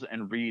feels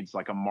and reads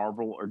like a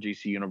Marvel or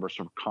DC universe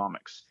of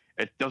comics.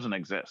 It doesn't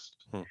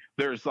exist.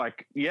 There's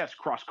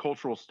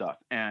cross-cultural stuff,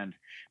 and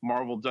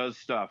Marvel does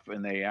stuff,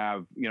 and they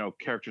have,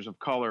 characters of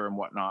color and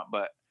whatnot.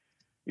 But,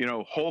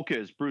 Hulk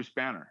is Bruce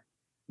Banner,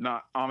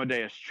 not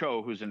Amadeus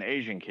Cho, who's an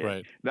Asian kid.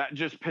 Right. That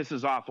just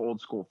pisses off old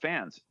school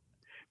fans.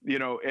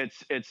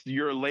 It's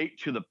you're late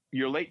to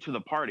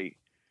the party.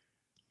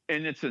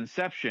 In its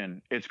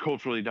inception, it's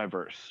culturally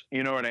diverse.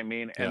 You know what I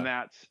mean?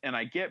 Yeah. And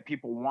I get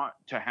people want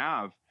to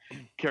have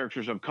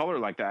characters of color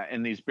like that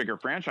in these bigger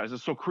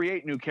franchises. So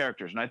create new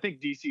characters. And I think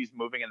DC's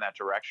moving in that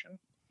direction.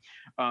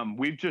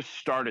 We've just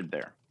started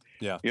there.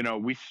 Yeah.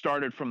 We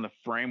started from the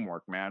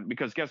framework, man,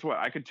 because guess what?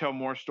 I could tell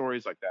more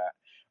stories like that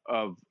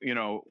of,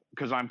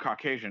 because I'm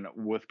Caucasian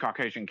with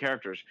Caucasian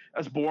characters.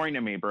 That's boring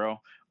to me,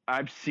 bro.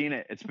 I've seen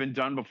it. It's been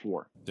done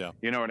before. Yeah.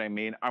 You know what I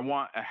mean? I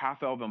want a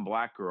half-elven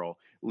black girl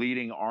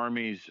leading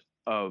armies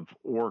of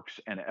orcs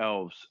and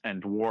elves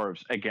and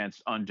dwarves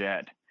against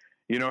undead.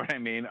 You know what I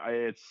mean?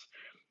 It's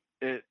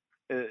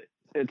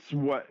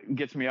what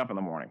gets me up in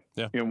the morning.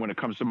 Yeah. When it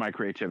comes to my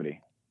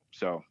creativity.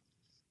 So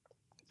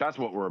that's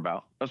what we're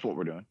about. That's what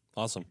we're doing.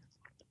 Awesome.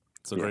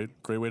 It's a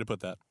great way to put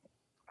that.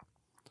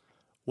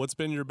 What's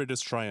been your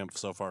biggest triumph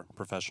so far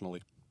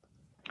professionally?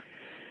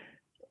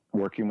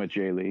 Working with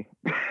Jay Lee.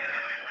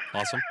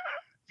 Awesome.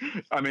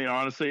 I mean,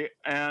 honestly,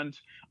 and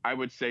I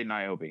would say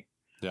Niobe.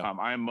 Yeah.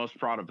 I am most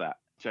proud of that.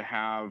 To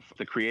have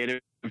the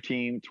creative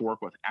team, to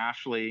work with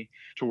Ashley,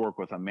 to work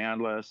with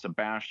Amandla,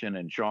 Sebastian,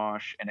 and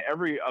Josh, and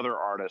every other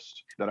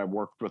artist that I've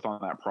worked with on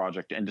that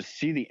project, and to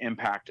see the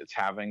impact it's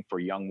having for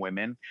young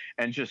women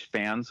and just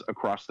fans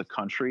across the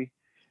country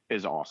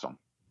is awesome.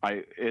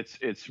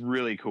 It's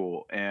really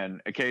cool.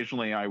 And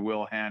occasionally I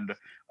will hand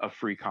a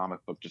free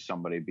comic book to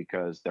somebody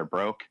because they're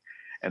broke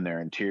and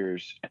they're in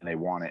tears and they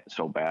want it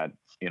so bad.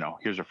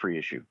 Here's a free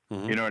issue.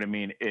 Mm-hmm. You know what I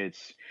mean?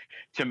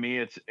 To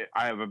me,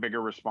 I have a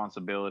bigger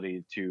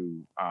responsibility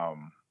to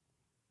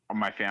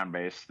my fan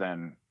base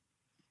than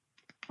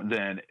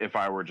if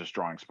I were just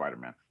drawing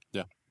Spider-Man.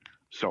 Yeah.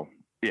 So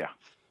yeah,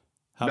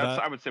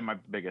 I would say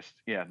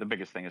the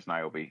biggest thing is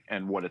Niobe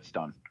and what it's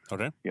done.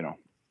 Okay.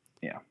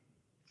 Yeah.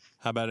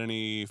 How about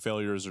any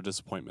failures or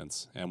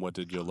disappointments, and what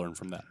did you learn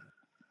from that?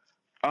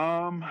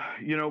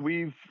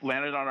 We've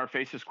landed on our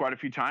faces quite a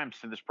few times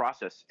in this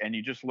process, and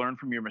you just learn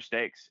from your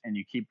mistakes and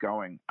you keep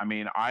going. I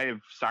mean,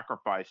 I've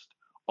sacrificed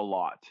a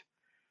lot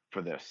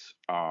for this,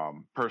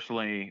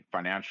 personally,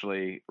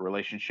 financially,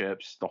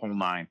 relationships, the whole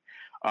nine.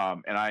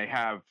 And I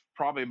have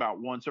probably about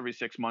once every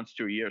 6 months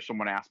to a year,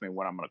 someone asks me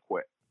when I'm going to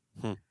quit,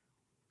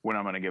 when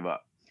I'm going to give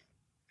up.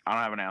 I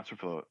don't have an answer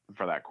for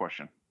that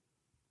question.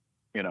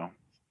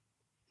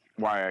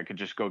 Why I could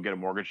just go get a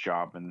mortgage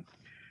job and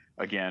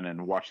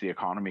watch the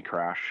economy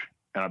crash,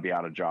 and I'll be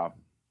out of job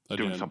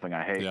doing something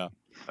I hate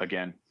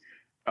again.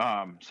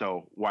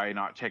 So why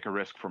not take a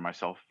risk for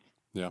myself?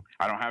 Yeah.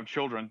 I don't have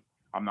children.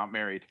 I'm not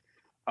married.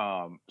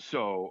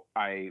 So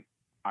I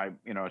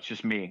it's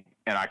just me,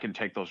 and I can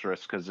take those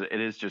risks because it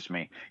is just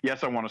me.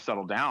 Yes, I want to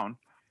settle down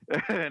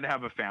and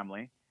have a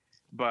family,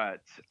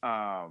 but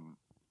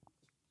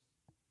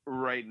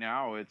right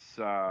now it's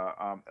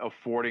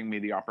affording me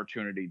the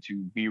opportunity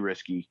to be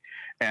risky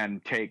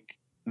and take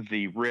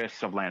the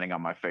risks of landing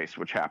on my face,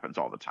 which happens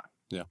all the time.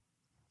 Yeah.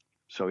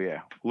 So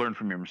yeah, learn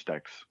from your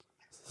mistakes.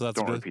 So that's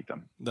Don't a good, repeat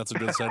them. That's a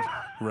good side.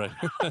 Right.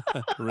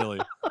 Really.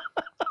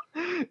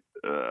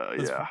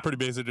 That's Yeah. pretty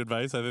basic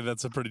advice. I think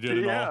that's a pretty good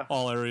in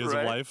all areas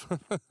of life.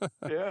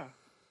 Yeah.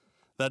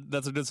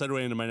 That's a good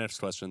segue into my next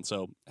question.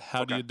 So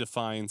how do you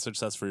define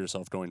success for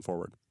yourself going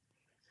forward?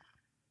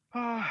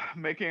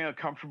 Making a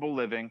comfortable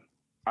living.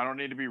 I don't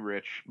need to be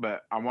rich,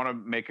 but I want to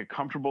make a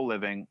comfortable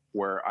living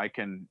where I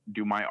can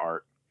do my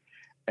art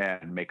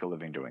and make a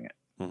living doing it.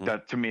 Mm-hmm.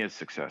 That to me is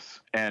success,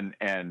 and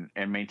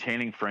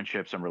maintaining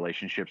friendships and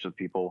relationships with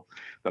people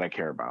that I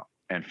care about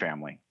and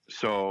family.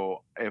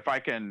 So if I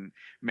can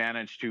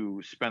manage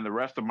to spend the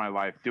rest of my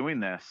life doing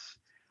this,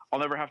 I'll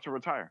never have to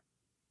retire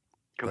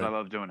because I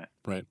love doing it.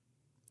 Right.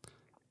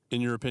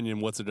 In your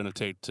opinion, what's it going to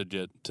take to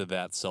get to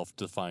that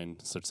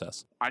self-defined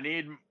success? I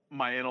need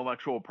my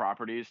intellectual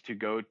properties to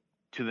go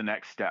to the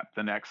next step,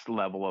 the next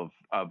level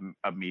of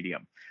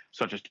medium,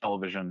 such as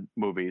television,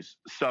 movies,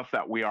 stuff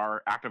that we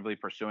are actively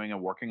pursuing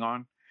and working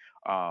on.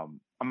 I'm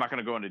not going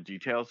to go into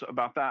details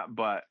about that,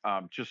 but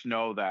just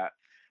know that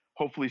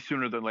hopefully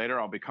sooner than later,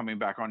 I'll be coming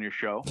back on your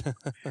show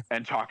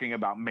and talking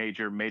about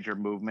major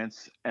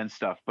movements and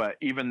stuff. But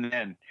even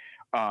then,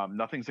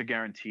 nothing's a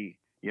guarantee,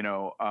 you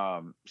know.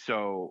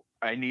 So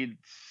I need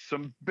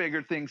some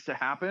bigger things to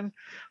happen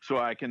so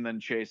I can then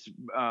chase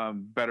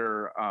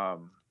better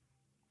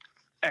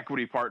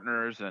equity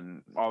partners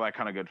and all that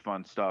kind of good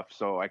fun stuff,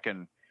 so I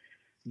can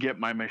get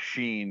my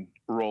machine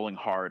rolling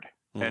hard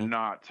and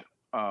not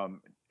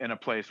in a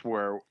place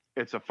where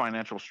it's a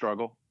financial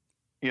struggle,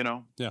 you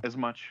know, as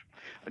much.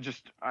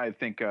 I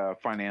think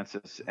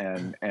finances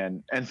and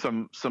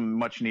some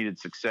much needed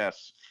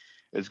success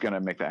is going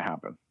to make that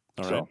happen.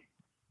 All right.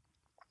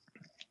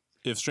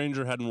 If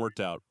Stranger hadn't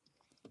worked out,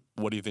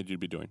 what do you think you'd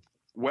be doing?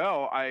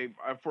 Well, I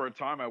for a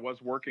time I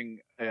was working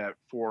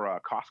for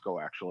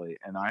Costco actually,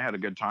 and I had a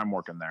good time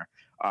working there.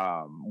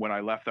 When I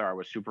left there, I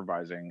was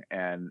supervising,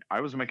 and I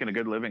was making a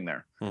good living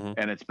there. Mm-hmm.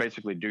 And it's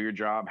basically do your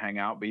job, hang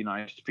out, be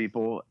nice to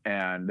people,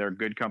 and they're a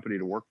good company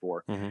to work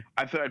for. Mm-hmm.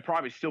 I thought I'd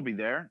probably still be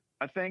there,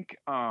 I think,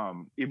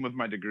 even with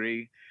my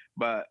degree.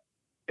 But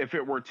if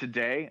it were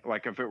today,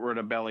 like if it were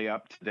to belly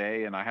up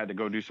today and I had to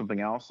go do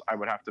something else, I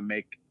would have to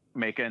make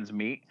ends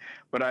meet.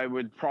 But I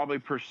would probably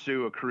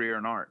pursue a career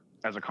in art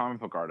as a comic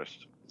book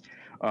artist.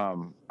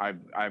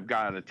 I've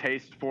got a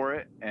taste for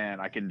it, and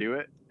I can do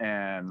it,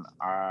 and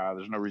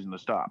there's no reason to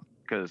stop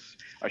because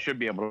I should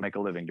be able to make a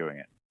living doing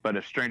it. But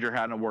if Stranger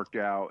hadn't worked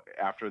out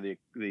after the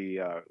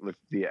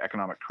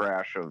economic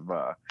crash of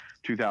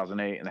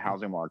 2008 and the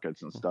housing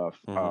markets and stuff,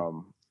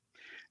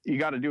 you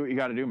got to do what you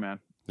got to do, man.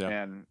 Yeah.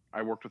 And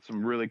I worked with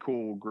some really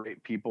cool,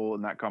 great people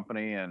in that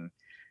company, and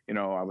you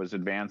know, I was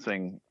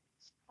advancing,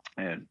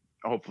 and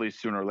hopefully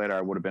sooner or later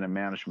I would have been in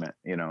management,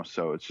 you know.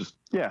 So it's just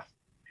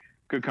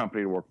good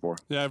company to work for.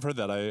 Yeah, I've heard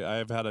that.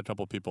 I've had a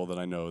couple of people that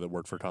I know that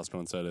worked for Costco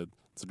and said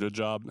it's a good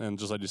job, and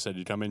just like you said,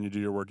 you come in, you do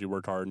your work, you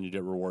work hard, and you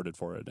get rewarded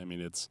for it. I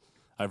mean,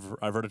 I've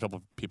heard a couple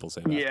of people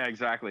say that. Yeah,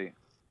 exactly.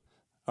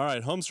 All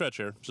right, home stretch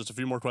here. Just a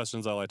few more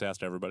questions I like to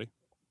ask everybody.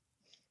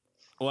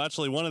 Well,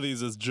 actually, one of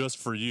these is just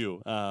for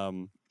you.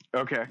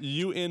 Okay.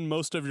 You end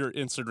most of your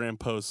Instagram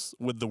posts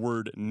with the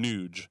word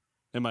nuge.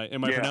 Am I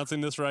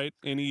pronouncing this right?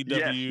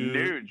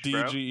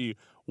 N-E-W-D-G-E.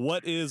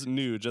 What is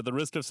nuge? At the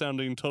risk of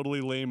sounding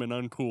totally lame and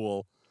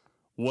uncool,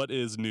 what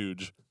is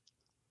nuge?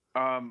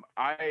 I'm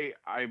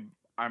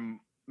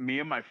me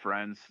and my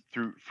friends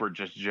for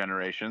just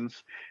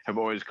generations have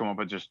always come up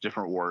with just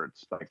different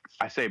words. Like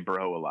I say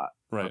bro a lot.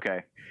 Right.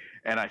 Okay.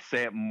 And I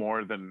say it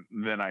more than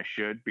I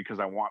should because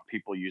I want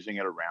people using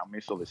it around me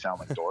so they sound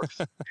like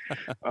dorks.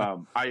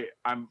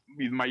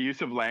 My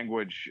use of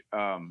language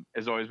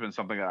has always been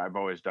something that I've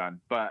always done.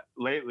 But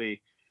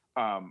lately,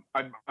 I'm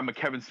a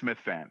Kevin Smith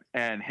fan,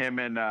 and him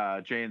and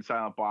Jay and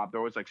Silent Bob, they're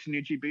always like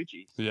snoochie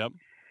boochies. Yep.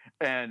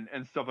 And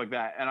stuff like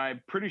that. And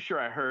I'm pretty sure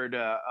I heard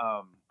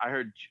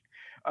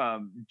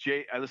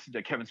Jay, I listened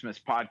to Kevin Smith's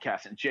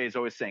podcast, and Jay's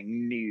always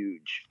saying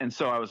nuge, and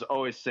so I was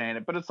always saying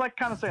it, but it's like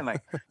kind of saying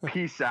like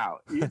peace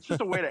out. It's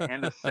just a way to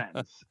end a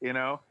sentence, you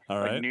know. All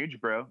right. Like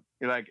nuge, bro.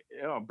 You're like,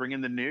 bring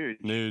in the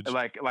nuge.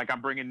 Like I'm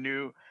bringing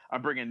new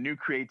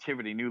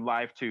creativity, new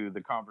life to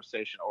the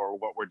conversation or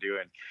what we're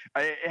doing.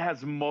 It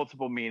has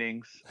multiple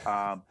meanings,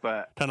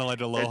 but kind of like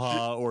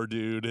aloha or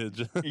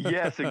dude.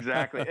 Yes,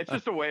 exactly. It's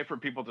just a way for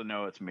people to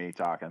know it's me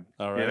talking.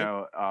 All right. You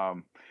know,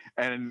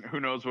 and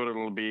who knows what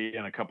it'll be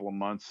in a couple of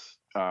months.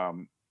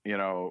 You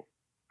know,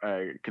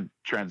 I could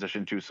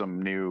transition to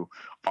some new,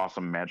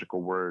 awesome,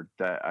 magical word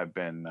that I've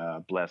been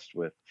blessed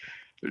with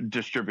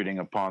distributing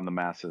upon the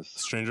masses.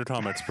 Stranger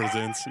Comics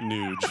presents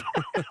nuge.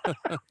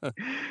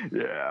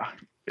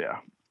 Yeah.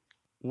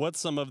 What's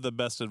some of the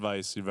best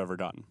advice you've ever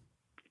gotten?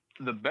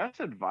 The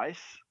best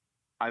advice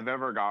I've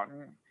ever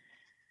gotten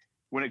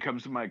when it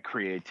comes to my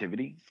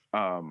creativity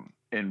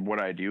and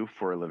what I do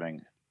for a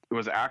living, it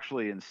was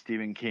actually in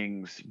Stephen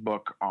King's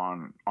book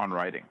on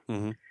writing.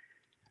 Mm-hmm.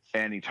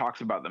 and he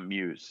talks about the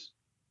muse.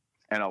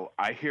 And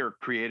I hear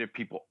creative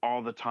people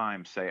all the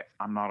time say,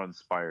 I'm not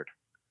inspired.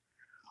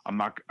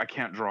 I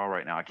can't draw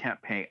right now. I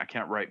can't paint. I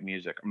can't write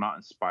music. I'm not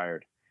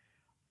inspired.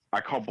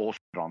 I call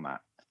bullshit on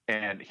that.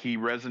 And he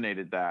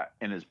resonated that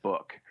in his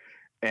book.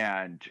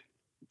 And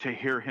to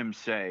hear him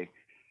say,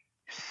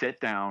 sit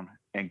down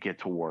and get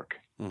to work.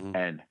 Mm-hmm.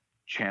 And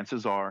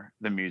chances are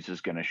the muse is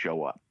going to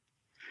show up.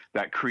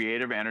 That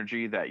creative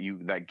energy, that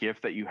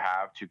gift that you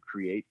have to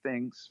create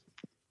things,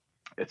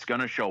 it's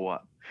going to show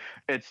up.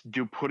 It's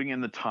putting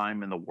in the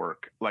time and the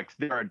work. Like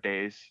there are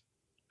days,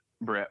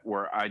 Brett,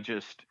 where I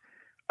just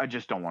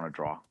don't want to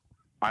draw.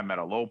 I'm at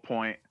a low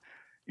point,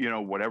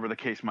 whatever the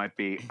case might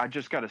be. I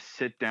just got to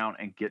sit down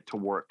and get to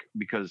work,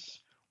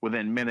 because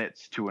within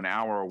minutes to an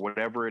hour or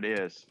whatever it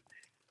is,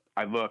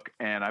 I look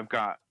and I've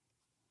got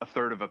a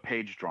third of a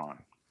page drawn.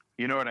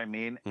 You know what I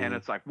mean? Mm-hmm. And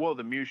it's like, whoa,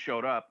 the muse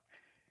showed up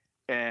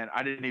and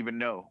I didn't even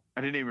know.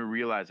 I didn't even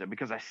realize it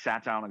because I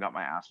sat down and got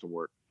my ass to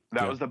work.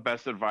 That was the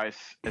best advice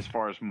as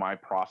far as my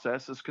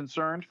process is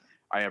concerned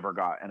I ever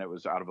got. And it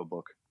was out of a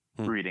book,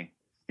 reading.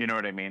 You know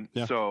what I mean?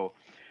 Yeah. So,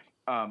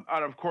 and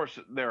of course,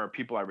 there are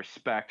people I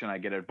respect and I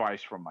get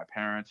advice from my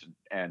parents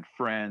and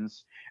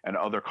friends and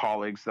other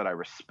colleagues that I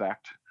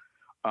respect.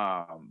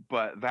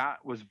 But that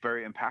was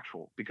very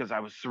impactful because I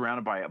was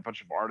surrounded by a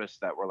bunch of artists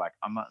that were like,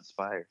 I'm not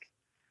inspired.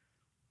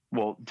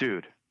 Well,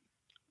 dude,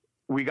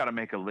 we got to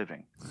make a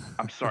living.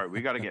 I'm sorry.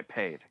 We got to get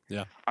paid.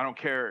 Yeah. I don't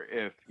care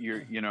if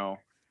you're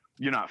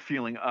not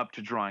feeling up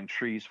to drawing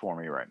trees for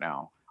me right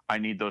now. I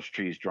need those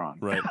trees drawn.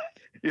 Right.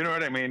 You know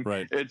what I mean?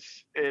 Right. It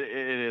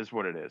is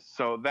what it is.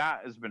 So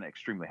that has been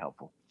extremely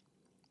helpful.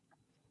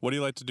 What do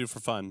you like to do for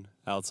fun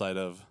outside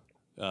of,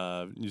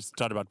 you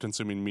talked about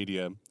consuming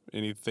media.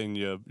 Anything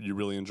you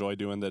really enjoy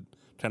doing that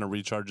kind of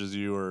recharges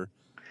you or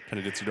kind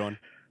of gets you going?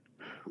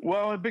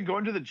 Well, I've been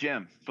going to the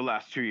gym the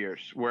last 2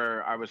 years,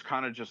 where I was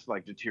kind of just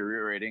like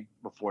deteriorating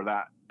before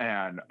that.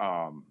 And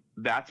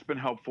that's been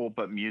helpful.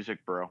 But music,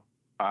 bro,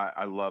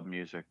 I love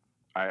music.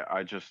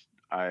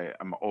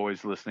 I'm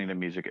always listening to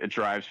music. It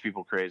drives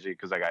people crazy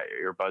because I got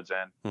earbuds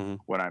in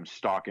when I'm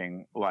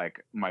stalking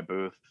like my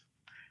booth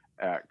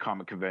at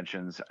comic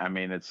conventions. I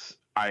mean,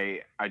 I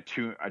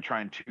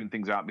try and tune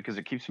things out because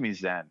it keeps me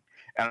zen.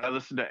 And I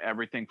listen to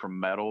everything from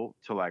metal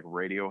to like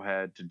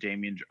Radiohead to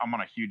Damien. I'm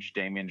on a huge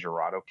Damien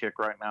Jurado kick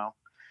right now.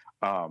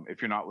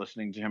 If you're not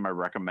listening to him, I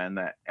recommend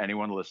that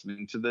anyone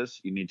listening to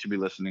this, you need to be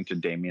listening to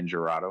Damien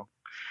Jurado.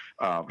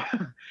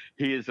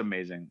 He is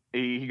amazing.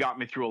 He got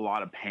me through a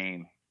lot of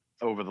pain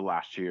over the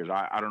last 2 years.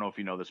 I don't know if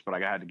you know this, but I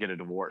had to get a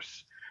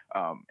divorce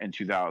in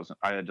 2000.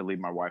 I had to leave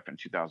my wife in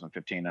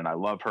 2015, and I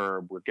love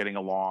her. We're getting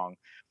along,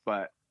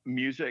 but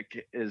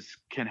music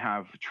can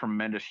have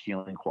tremendous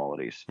healing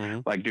qualities.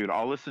 Like, dude,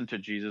 I'll listen to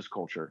Jesus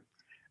Culture.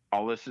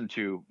 I'll listen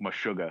to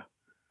Meshuggah.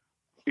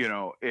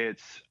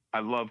 I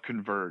love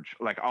Converge.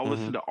 Like, I'll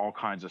listen to all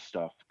kinds of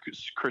stuff,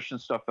 Christian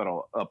stuff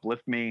that'll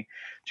uplift me,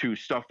 to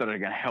stuff that are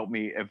going to help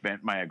me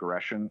vent my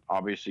aggression.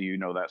 Obviously, you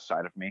know that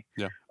side of me.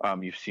 Yeah.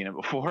 You've seen it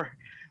before.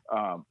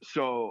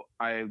 So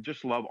I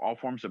just love all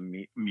forms of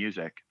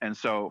music. And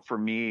so for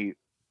me,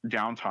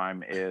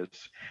 downtime is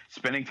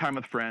spending time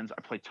with friends.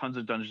 I play tons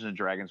of Dungeons and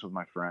Dragons with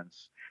my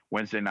friends.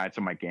 Wednesday nights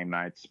are my game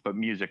nights. But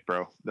music,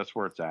 bro, that's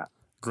where it's at.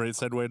 Great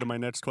segue to my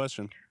next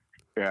question.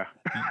 Yeah.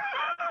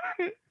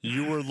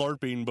 You were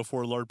LARPing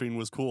before LARPing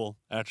was cool.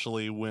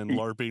 Actually, when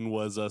LARPing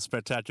was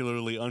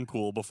spectacularly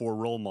uncool before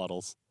role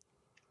models.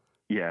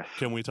 Yes.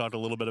 Can we talk a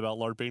little bit about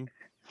LARPing?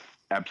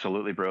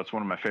 Absolutely, bro. It's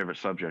one of my favorite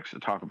subjects to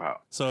talk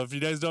about. So if you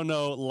guys don't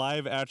know,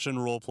 live action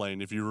role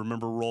playing, if you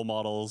remember role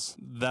models,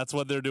 that's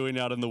what they're doing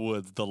out in the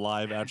woods, the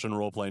live action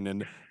role playing.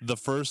 And the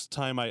first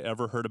time I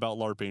ever heard about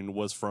LARPing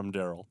was from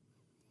Darrell.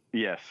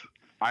 Yes.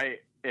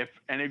 If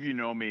any of you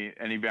know me,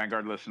 any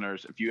Vanguard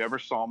listeners, if you ever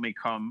saw me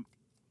come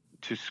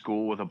to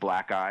school with a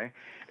black eye,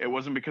 it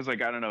wasn't because I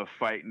got in a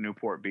fight in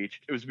Newport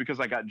Beach. It was because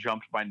I got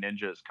jumped by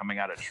ninjas coming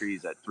out of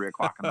trees at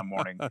 3:00 in the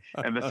morning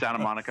in the Santa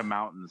Monica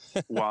Mountains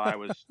while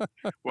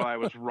I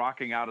was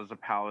rocking out as a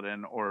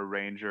paladin or a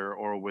ranger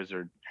or a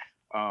wizard.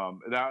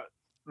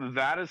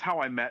 That is how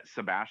I met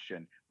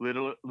Sebastian.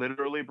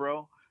 Literally,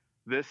 bro.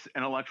 This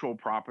intellectual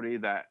property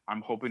that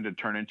I'm hoping to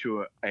turn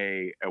into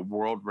a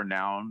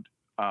world-renowned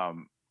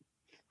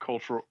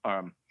cultural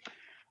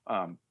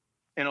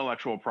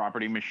intellectual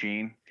property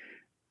machine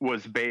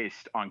was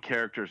based on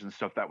characters and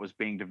stuff that was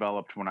being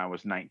developed when I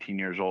was 19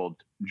 years old,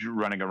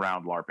 running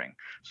around LARPing.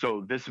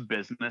 So this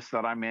business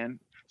that I'm in,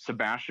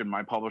 Sebastian,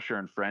 my publisher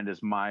and friend,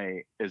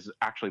 is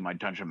actually my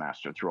dungeon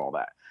master through all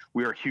that.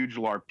 We are huge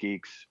LARP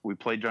geeks. We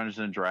play Dungeons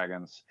and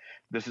Dragons.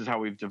 This is how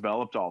we've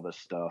developed all this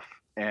stuff.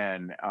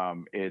 And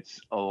it's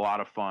a lot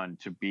of fun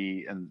to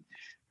be in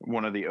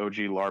one of the OG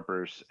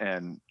LARPers.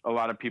 And a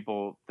lot of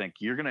people think,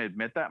 you're going to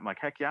admit that? I'm like,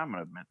 heck yeah, I'm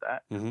going to admit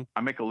that.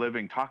 I make a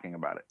living talking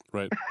about it.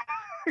 Right.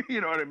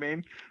 You know what I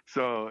mean?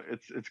 So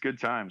it's good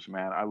times,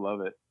 man. I love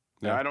it.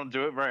 Yeah. I don't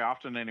do it very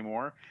often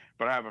anymore,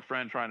 but I have a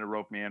friend trying to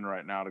rope me in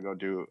right now to go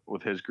do it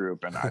with his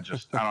group. And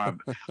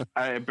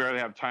I barely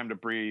have time to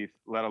breathe,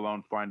 let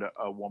alone find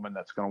a woman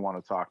that's going to want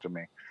to talk to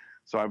me.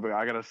 So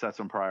I got to set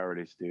some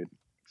priorities, dude.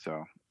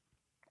 So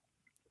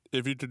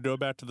If you could go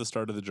back to the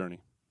start of the journey,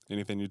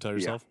 anything you tell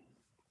yourself?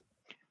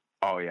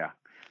 Oh yeah,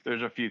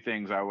 there's a few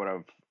things I would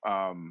have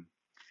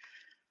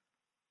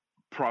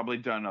probably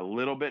done a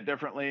little bit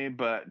differently,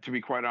 but to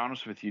be quite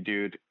honest with you,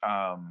 dude,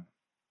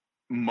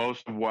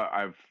 most of what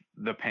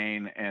the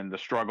pain and the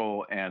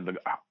struggle and the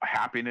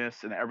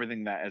happiness and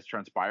everything that has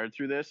transpired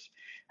through this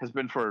has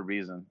been for a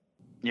reason.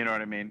 You know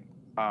what I mean?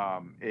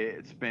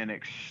 It's been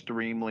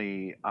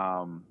extremely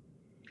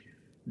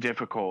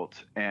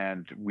difficult,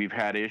 and we've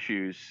had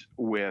issues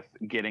with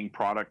getting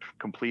product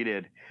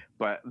completed,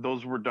 but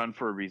those were done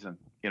for a reason.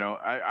 You know,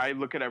 I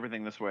look at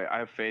everything this way. I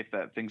have faith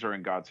that things are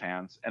in God's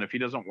hands, and if he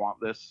doesn't want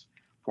this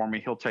for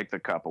me, he'll take the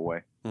cup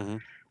away. Mm-hmm.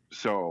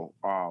 So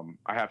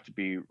I have to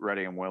be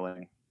ready and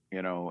willing,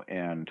 you know,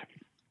 and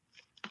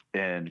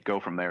go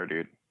from there,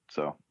 dude.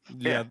 So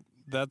yeah.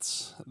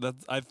 That's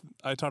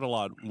I taught a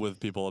lot with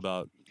people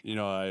about, you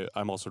know,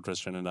 I'm also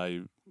Christian, and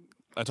I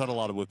taught a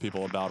lot with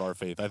people about our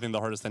faith. I think the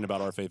hardest thing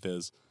about our faith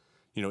is,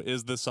 you know,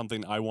 is this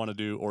something I want to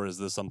do, or is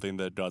this something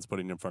that God's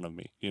putting in front of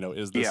me? You know,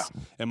 is this,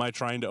 am I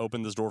trying to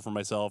open this door for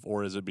myself,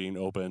 or is it being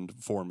opened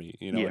for me?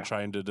 You know, and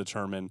trying to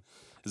determine,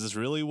 is this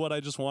really what I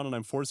just want and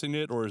I'm forcing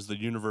it, or is the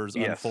universe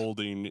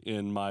unfolding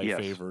in my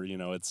favor? You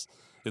know, it's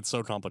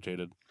so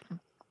complicated.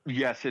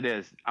 Yes, it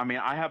is. I mean,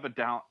 I have a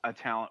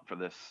talent for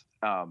this.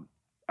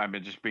 I've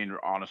been just being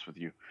honest with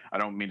you. I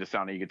don't mean to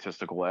sound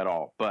egotistical at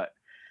all, but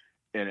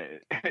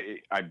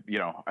I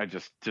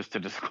just to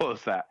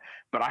disclose that,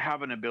 but I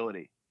have an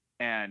ability,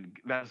 and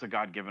that's a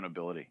God-given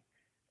ability,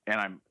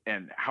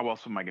 and how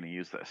else am I going to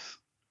use this?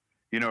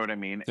 You know what I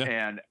mean? Yeah.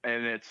 And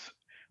it's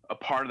a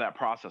part of that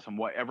process, and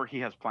whatever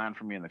he has planned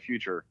for me in the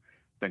future,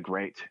 then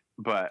great.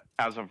 But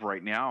as of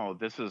right now,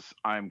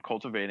 I'm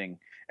cultivating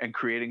and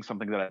creating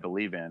something that I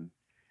believe in,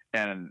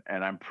 and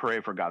I'm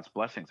praying for God's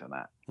blessings in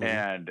that,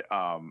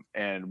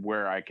 and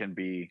where I can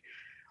be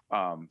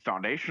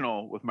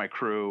foundational with my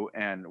crew,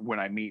 and when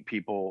I meet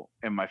people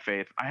in my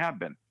faith, I have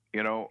been.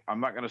 You know, I'm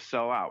not going to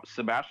sell out.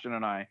 Sebastian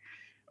and I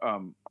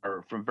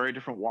are from very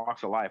different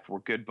walks of life. We're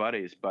good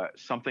buddies, but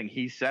something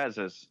he says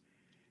is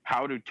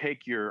how to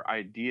take your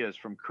ideas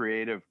from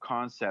creative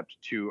concept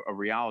to a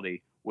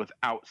reality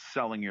without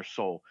selling your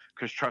soul.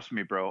 Because trust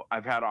me, bro,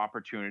 I've had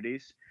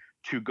opportunities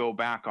to go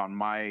back on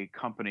my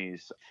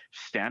company's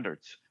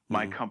standards,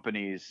 my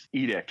company's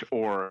edict,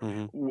 or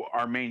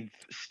our main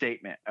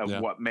statement of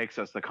what makes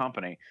us the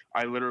company.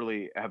 I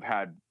literally have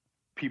had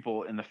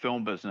people in the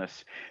film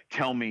business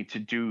tell me to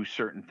do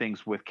certain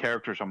things with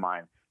characters of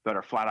mine that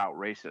are flat out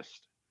racist,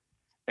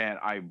 and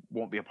I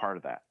won't be a part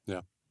of that.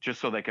 Yeah, just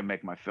so they can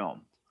make my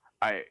film.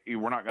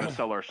 We're not going to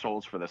sell our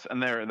souls for this,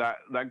 and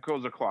that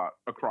goes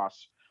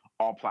across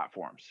all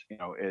platforms. You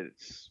know,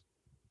 it's,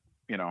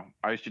 you know,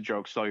 I used to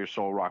joke, sell your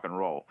soul, rock and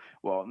roll.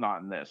 Well,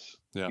 not in this.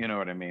 Yeah. You know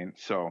what I mean?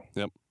 So.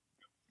 Yep.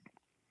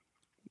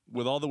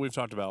 With all that we've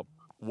talked about,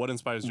 what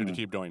inspires you to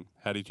keep going?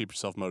 How do you keep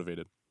yourself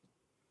motivated?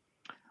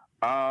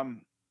 I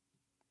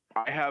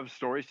have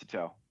stories to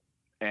tell,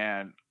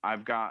 and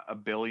I've got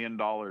 $1 billion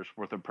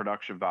worth of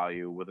production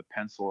value with a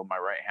pencil in my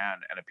right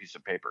hand and a piece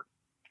of paper.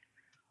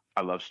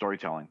 I love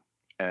storytelling,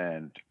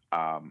 and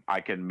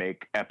I can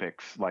make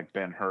epics like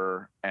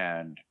Ben-Hur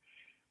and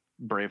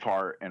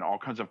Braveheart and all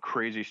kinds of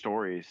crazy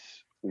stories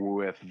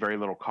with very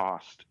little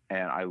cost,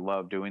 and I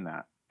love doing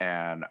that.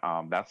 And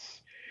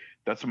that's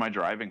my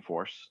driving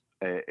force.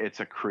 It's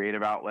a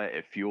creative outlet.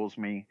 It fuels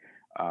me.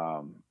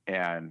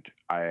 And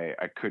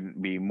I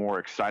couldn't be more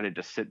excited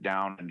to sit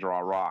down and draw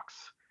rocks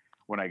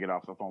when I get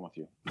off the phone with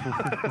you.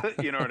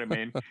 You know what I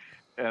mean?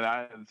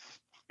 And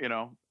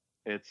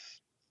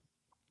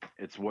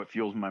it's what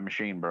fuels my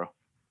machine, bro.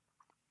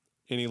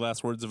 Any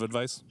last words of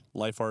advice?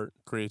 Life, art,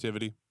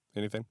 creativity,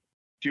 anything?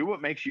 Do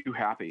what makes you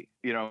happy.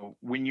 You know,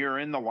 when you're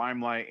in the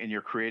limelight and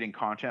you're creating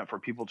content for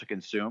people to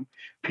consume,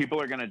 people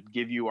are going to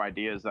give you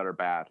ideas that are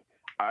bad.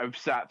 I've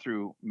sat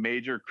through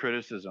major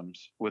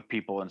criticisms with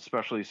people, and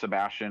especially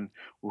Sebastian,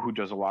 who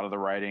does a lot of the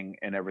writing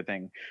and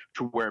everything,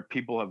 to where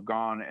people have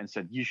gone and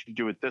said, you should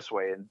do it this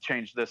way and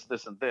change this,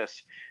 this, and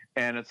this.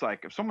 And it's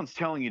like, if someone's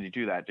telling you to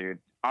do that, dude,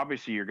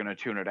 obviously you're going to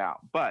tune it out.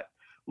 But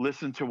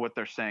listen to what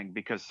they're saying,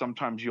 because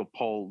sometimes you'll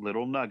pull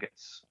little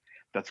nuggets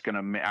that's going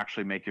to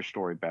actually make your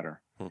story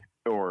better,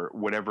 or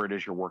whatever it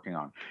is you're working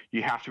on.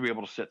 You have to be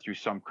able to sit through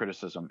some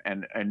criticism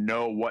and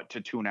know what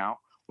to tune out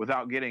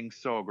without getting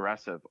so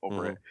aggressive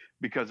over it,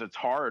 because it's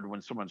hard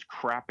when someone's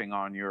crapping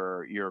on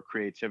your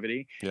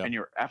creativity and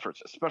your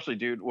efforts. Especially,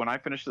 dude, when I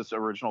finished this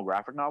original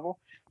graphic novel,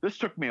 this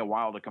took me a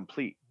while to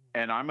complete,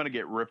 and I'm going to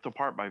get ripped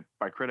apart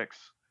by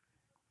critics.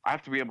 I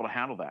have to be able to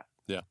handle that.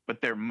 Yeah.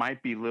 But there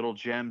might be little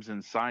gems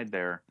inside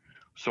there.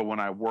 So when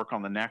I work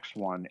on the next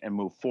one and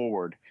move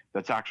forward,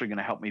 that's actually going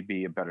to help me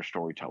be a better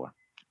storyteller.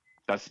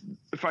 That's,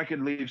 if I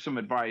could leave some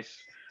advice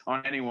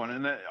on anyone,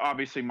 and that,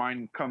 obviously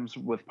mine comes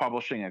with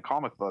publishing and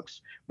comic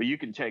books, but you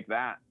can take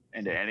that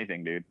into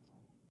anything, dude.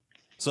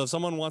 So if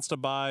someone wants to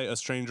buy a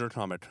Stranger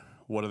comic,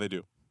 what do they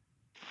do?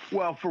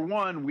 Well, for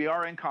one, we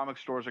are in comic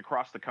stores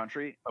across the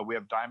country. We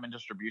have Diamond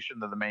Distribution.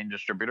 They're the main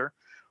distributor.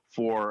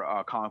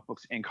 for comic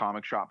books in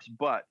comic shops.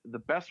 But the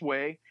best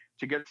way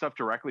to get stuff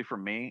directly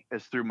from me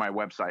is through my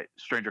website,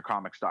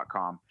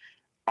 strangercomics.com.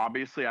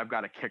 Obviously, I've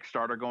got a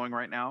Kickstarter going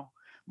right now.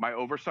 My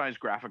oversized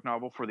graphic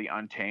novel for The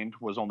Untamed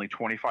was only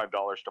 $25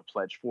 to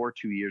pledge for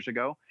 2 years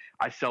ago.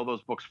 I sell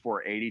those books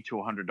for $80 to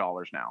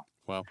 $100 now.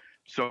 Wow.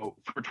 So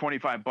for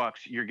 $25,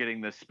 you're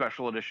getting this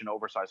special edition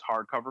oversized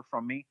hardcover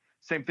from me.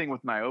 Same thing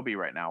with Niobe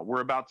right now.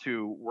 We're around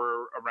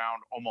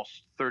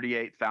almost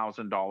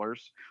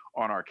 $38,000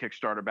 on our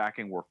Kickstarter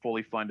backing. We're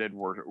fully funded.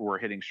 We're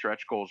hitting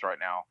stretch goals right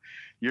now.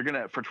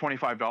 For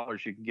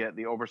 $25, you can get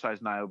the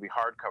oversized Niobe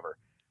hardcover.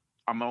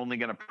 I'm only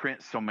going to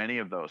print so many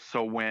of those.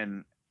 So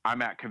when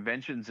I'm at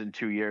conventions in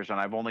 2 years and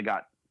I've only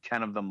got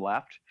 10 of them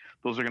left,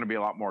 those are going to be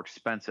a lot more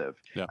expensive.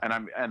 Yeah.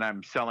 And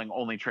I'm selling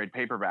only trade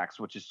paperbacks,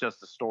 which is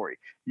just a story.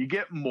 You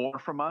get more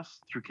from us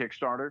through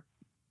Kickstarter.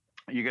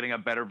 You're getting a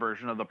better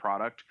version of the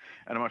product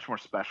and a much more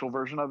special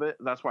version of it.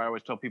 That's why I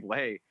always tell people,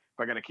 hey, if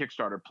I got a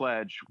Kickstarter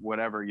pledge,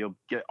 whatever, you'll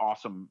get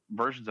awesome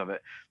versions of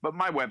it. But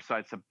my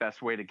website's the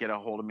best way to get a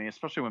hold of me,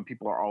 especially when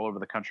people are all over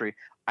the country.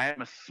 I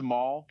am a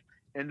small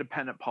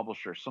independent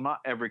publisher, so not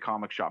every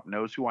comic shop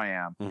knows who I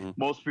am. Mm-hmm.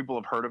 Most people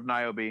have heard of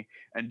Niobe,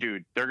 and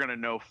dude, they're gonna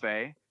know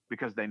Faye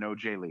because they know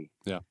Jay Lee.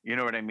 Yeah, you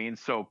know what I mean.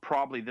 So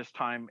probably this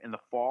time in the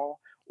fall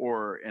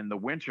or in the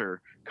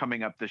winter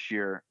coming up this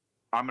year,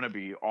 I'm gonna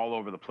be all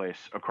over the place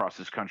across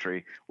this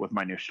country with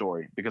my new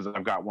story because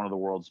I've got one of the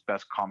world's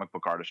best comic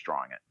book artists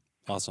drawing it.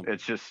 Awesome.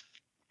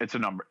 It's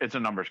a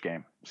numbers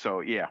game.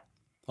 So yeah.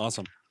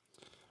 Awesome.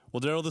 Well,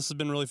 Darrell, this has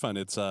been really fun.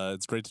 It's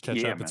great to catch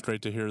up. Man. It's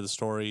great to hear the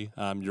story.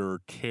 Your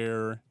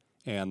care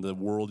and the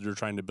world you're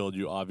trying to build,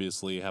 you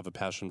obviously have a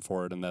passion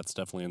for it, and that's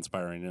definitely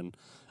inspiring. And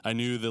I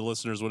knew the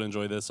listeners would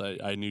enjoy this.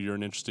 I knew you're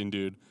an interesting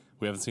dude.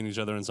 We haven't seen each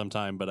other in some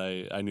time, but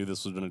I knew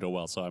this was going to go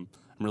well. So I'm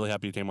really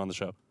happy you came on the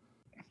show.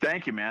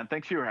 Thank you, man.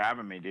 Thanks for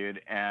having me, dude.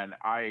 And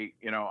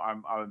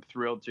I'm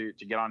thrilled to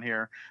get on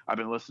here. I've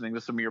been listening to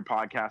some of your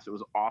podcasts. It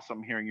was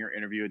awesome hearing your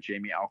interview with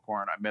Jamie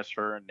Alcorn. I miss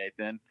her and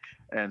Nathan.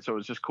 And so it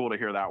was just cool to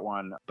hear that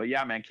one. But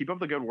yeah, man, keep up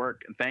the good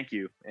work and thank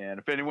you. And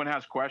if anyone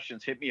has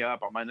questions, hit me up.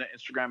 I'm on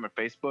Instagram and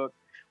Facebook.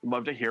 I'd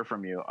love to hear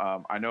from you.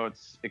 I know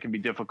it can be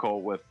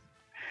difficult with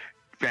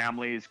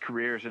families,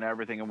 careers, and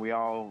everything, and we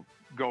all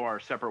go our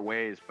separate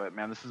ways. But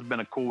man, this has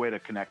been a cool way to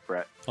connect,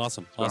 Brett.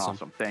 Awesome.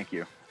 Thank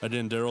you.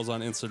 Again, Darrell's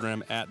on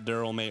Instagram at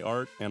Darrell May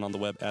Art and on the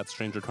web at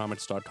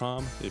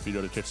strangercomics.com. If you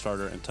go to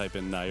Kickstarter and type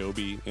in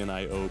Niobe,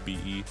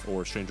 Niobe,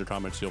 or Stranger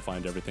Comics, you'll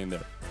find everything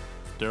there.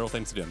 Darrell,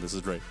 thanks again. This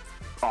is great.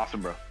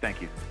 Awesome, bro.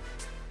 Thank you.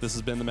 This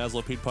has been the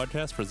Maslow Pete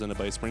Podcast presented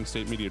by Spring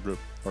State Media Group.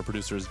 Our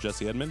producer is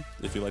Jesse Edmond.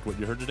 If you like what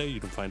you heard today, you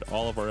can find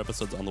all of our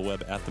episodes on the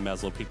web at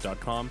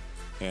themaslowpete.com.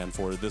 And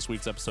for this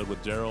week's episode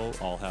with Darrell,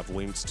 I'll have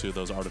links to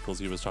those articles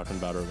he was talking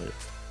about earlier.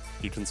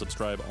 You can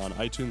subscribe on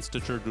iTunes,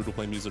 Stitcher, Google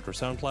Play Music, or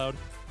SoundCloud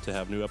to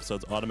have new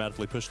episodes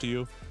automatically pushed to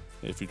you.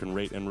 If you can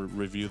rate and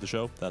review the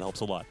show, that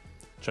helps a lot.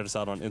 Check us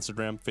out on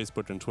Instagram,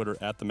 Facebook, and Twitter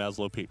at The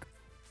Maslow Pete.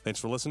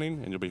 Thanks for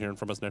listening, and you'll be hearing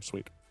from us next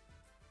week.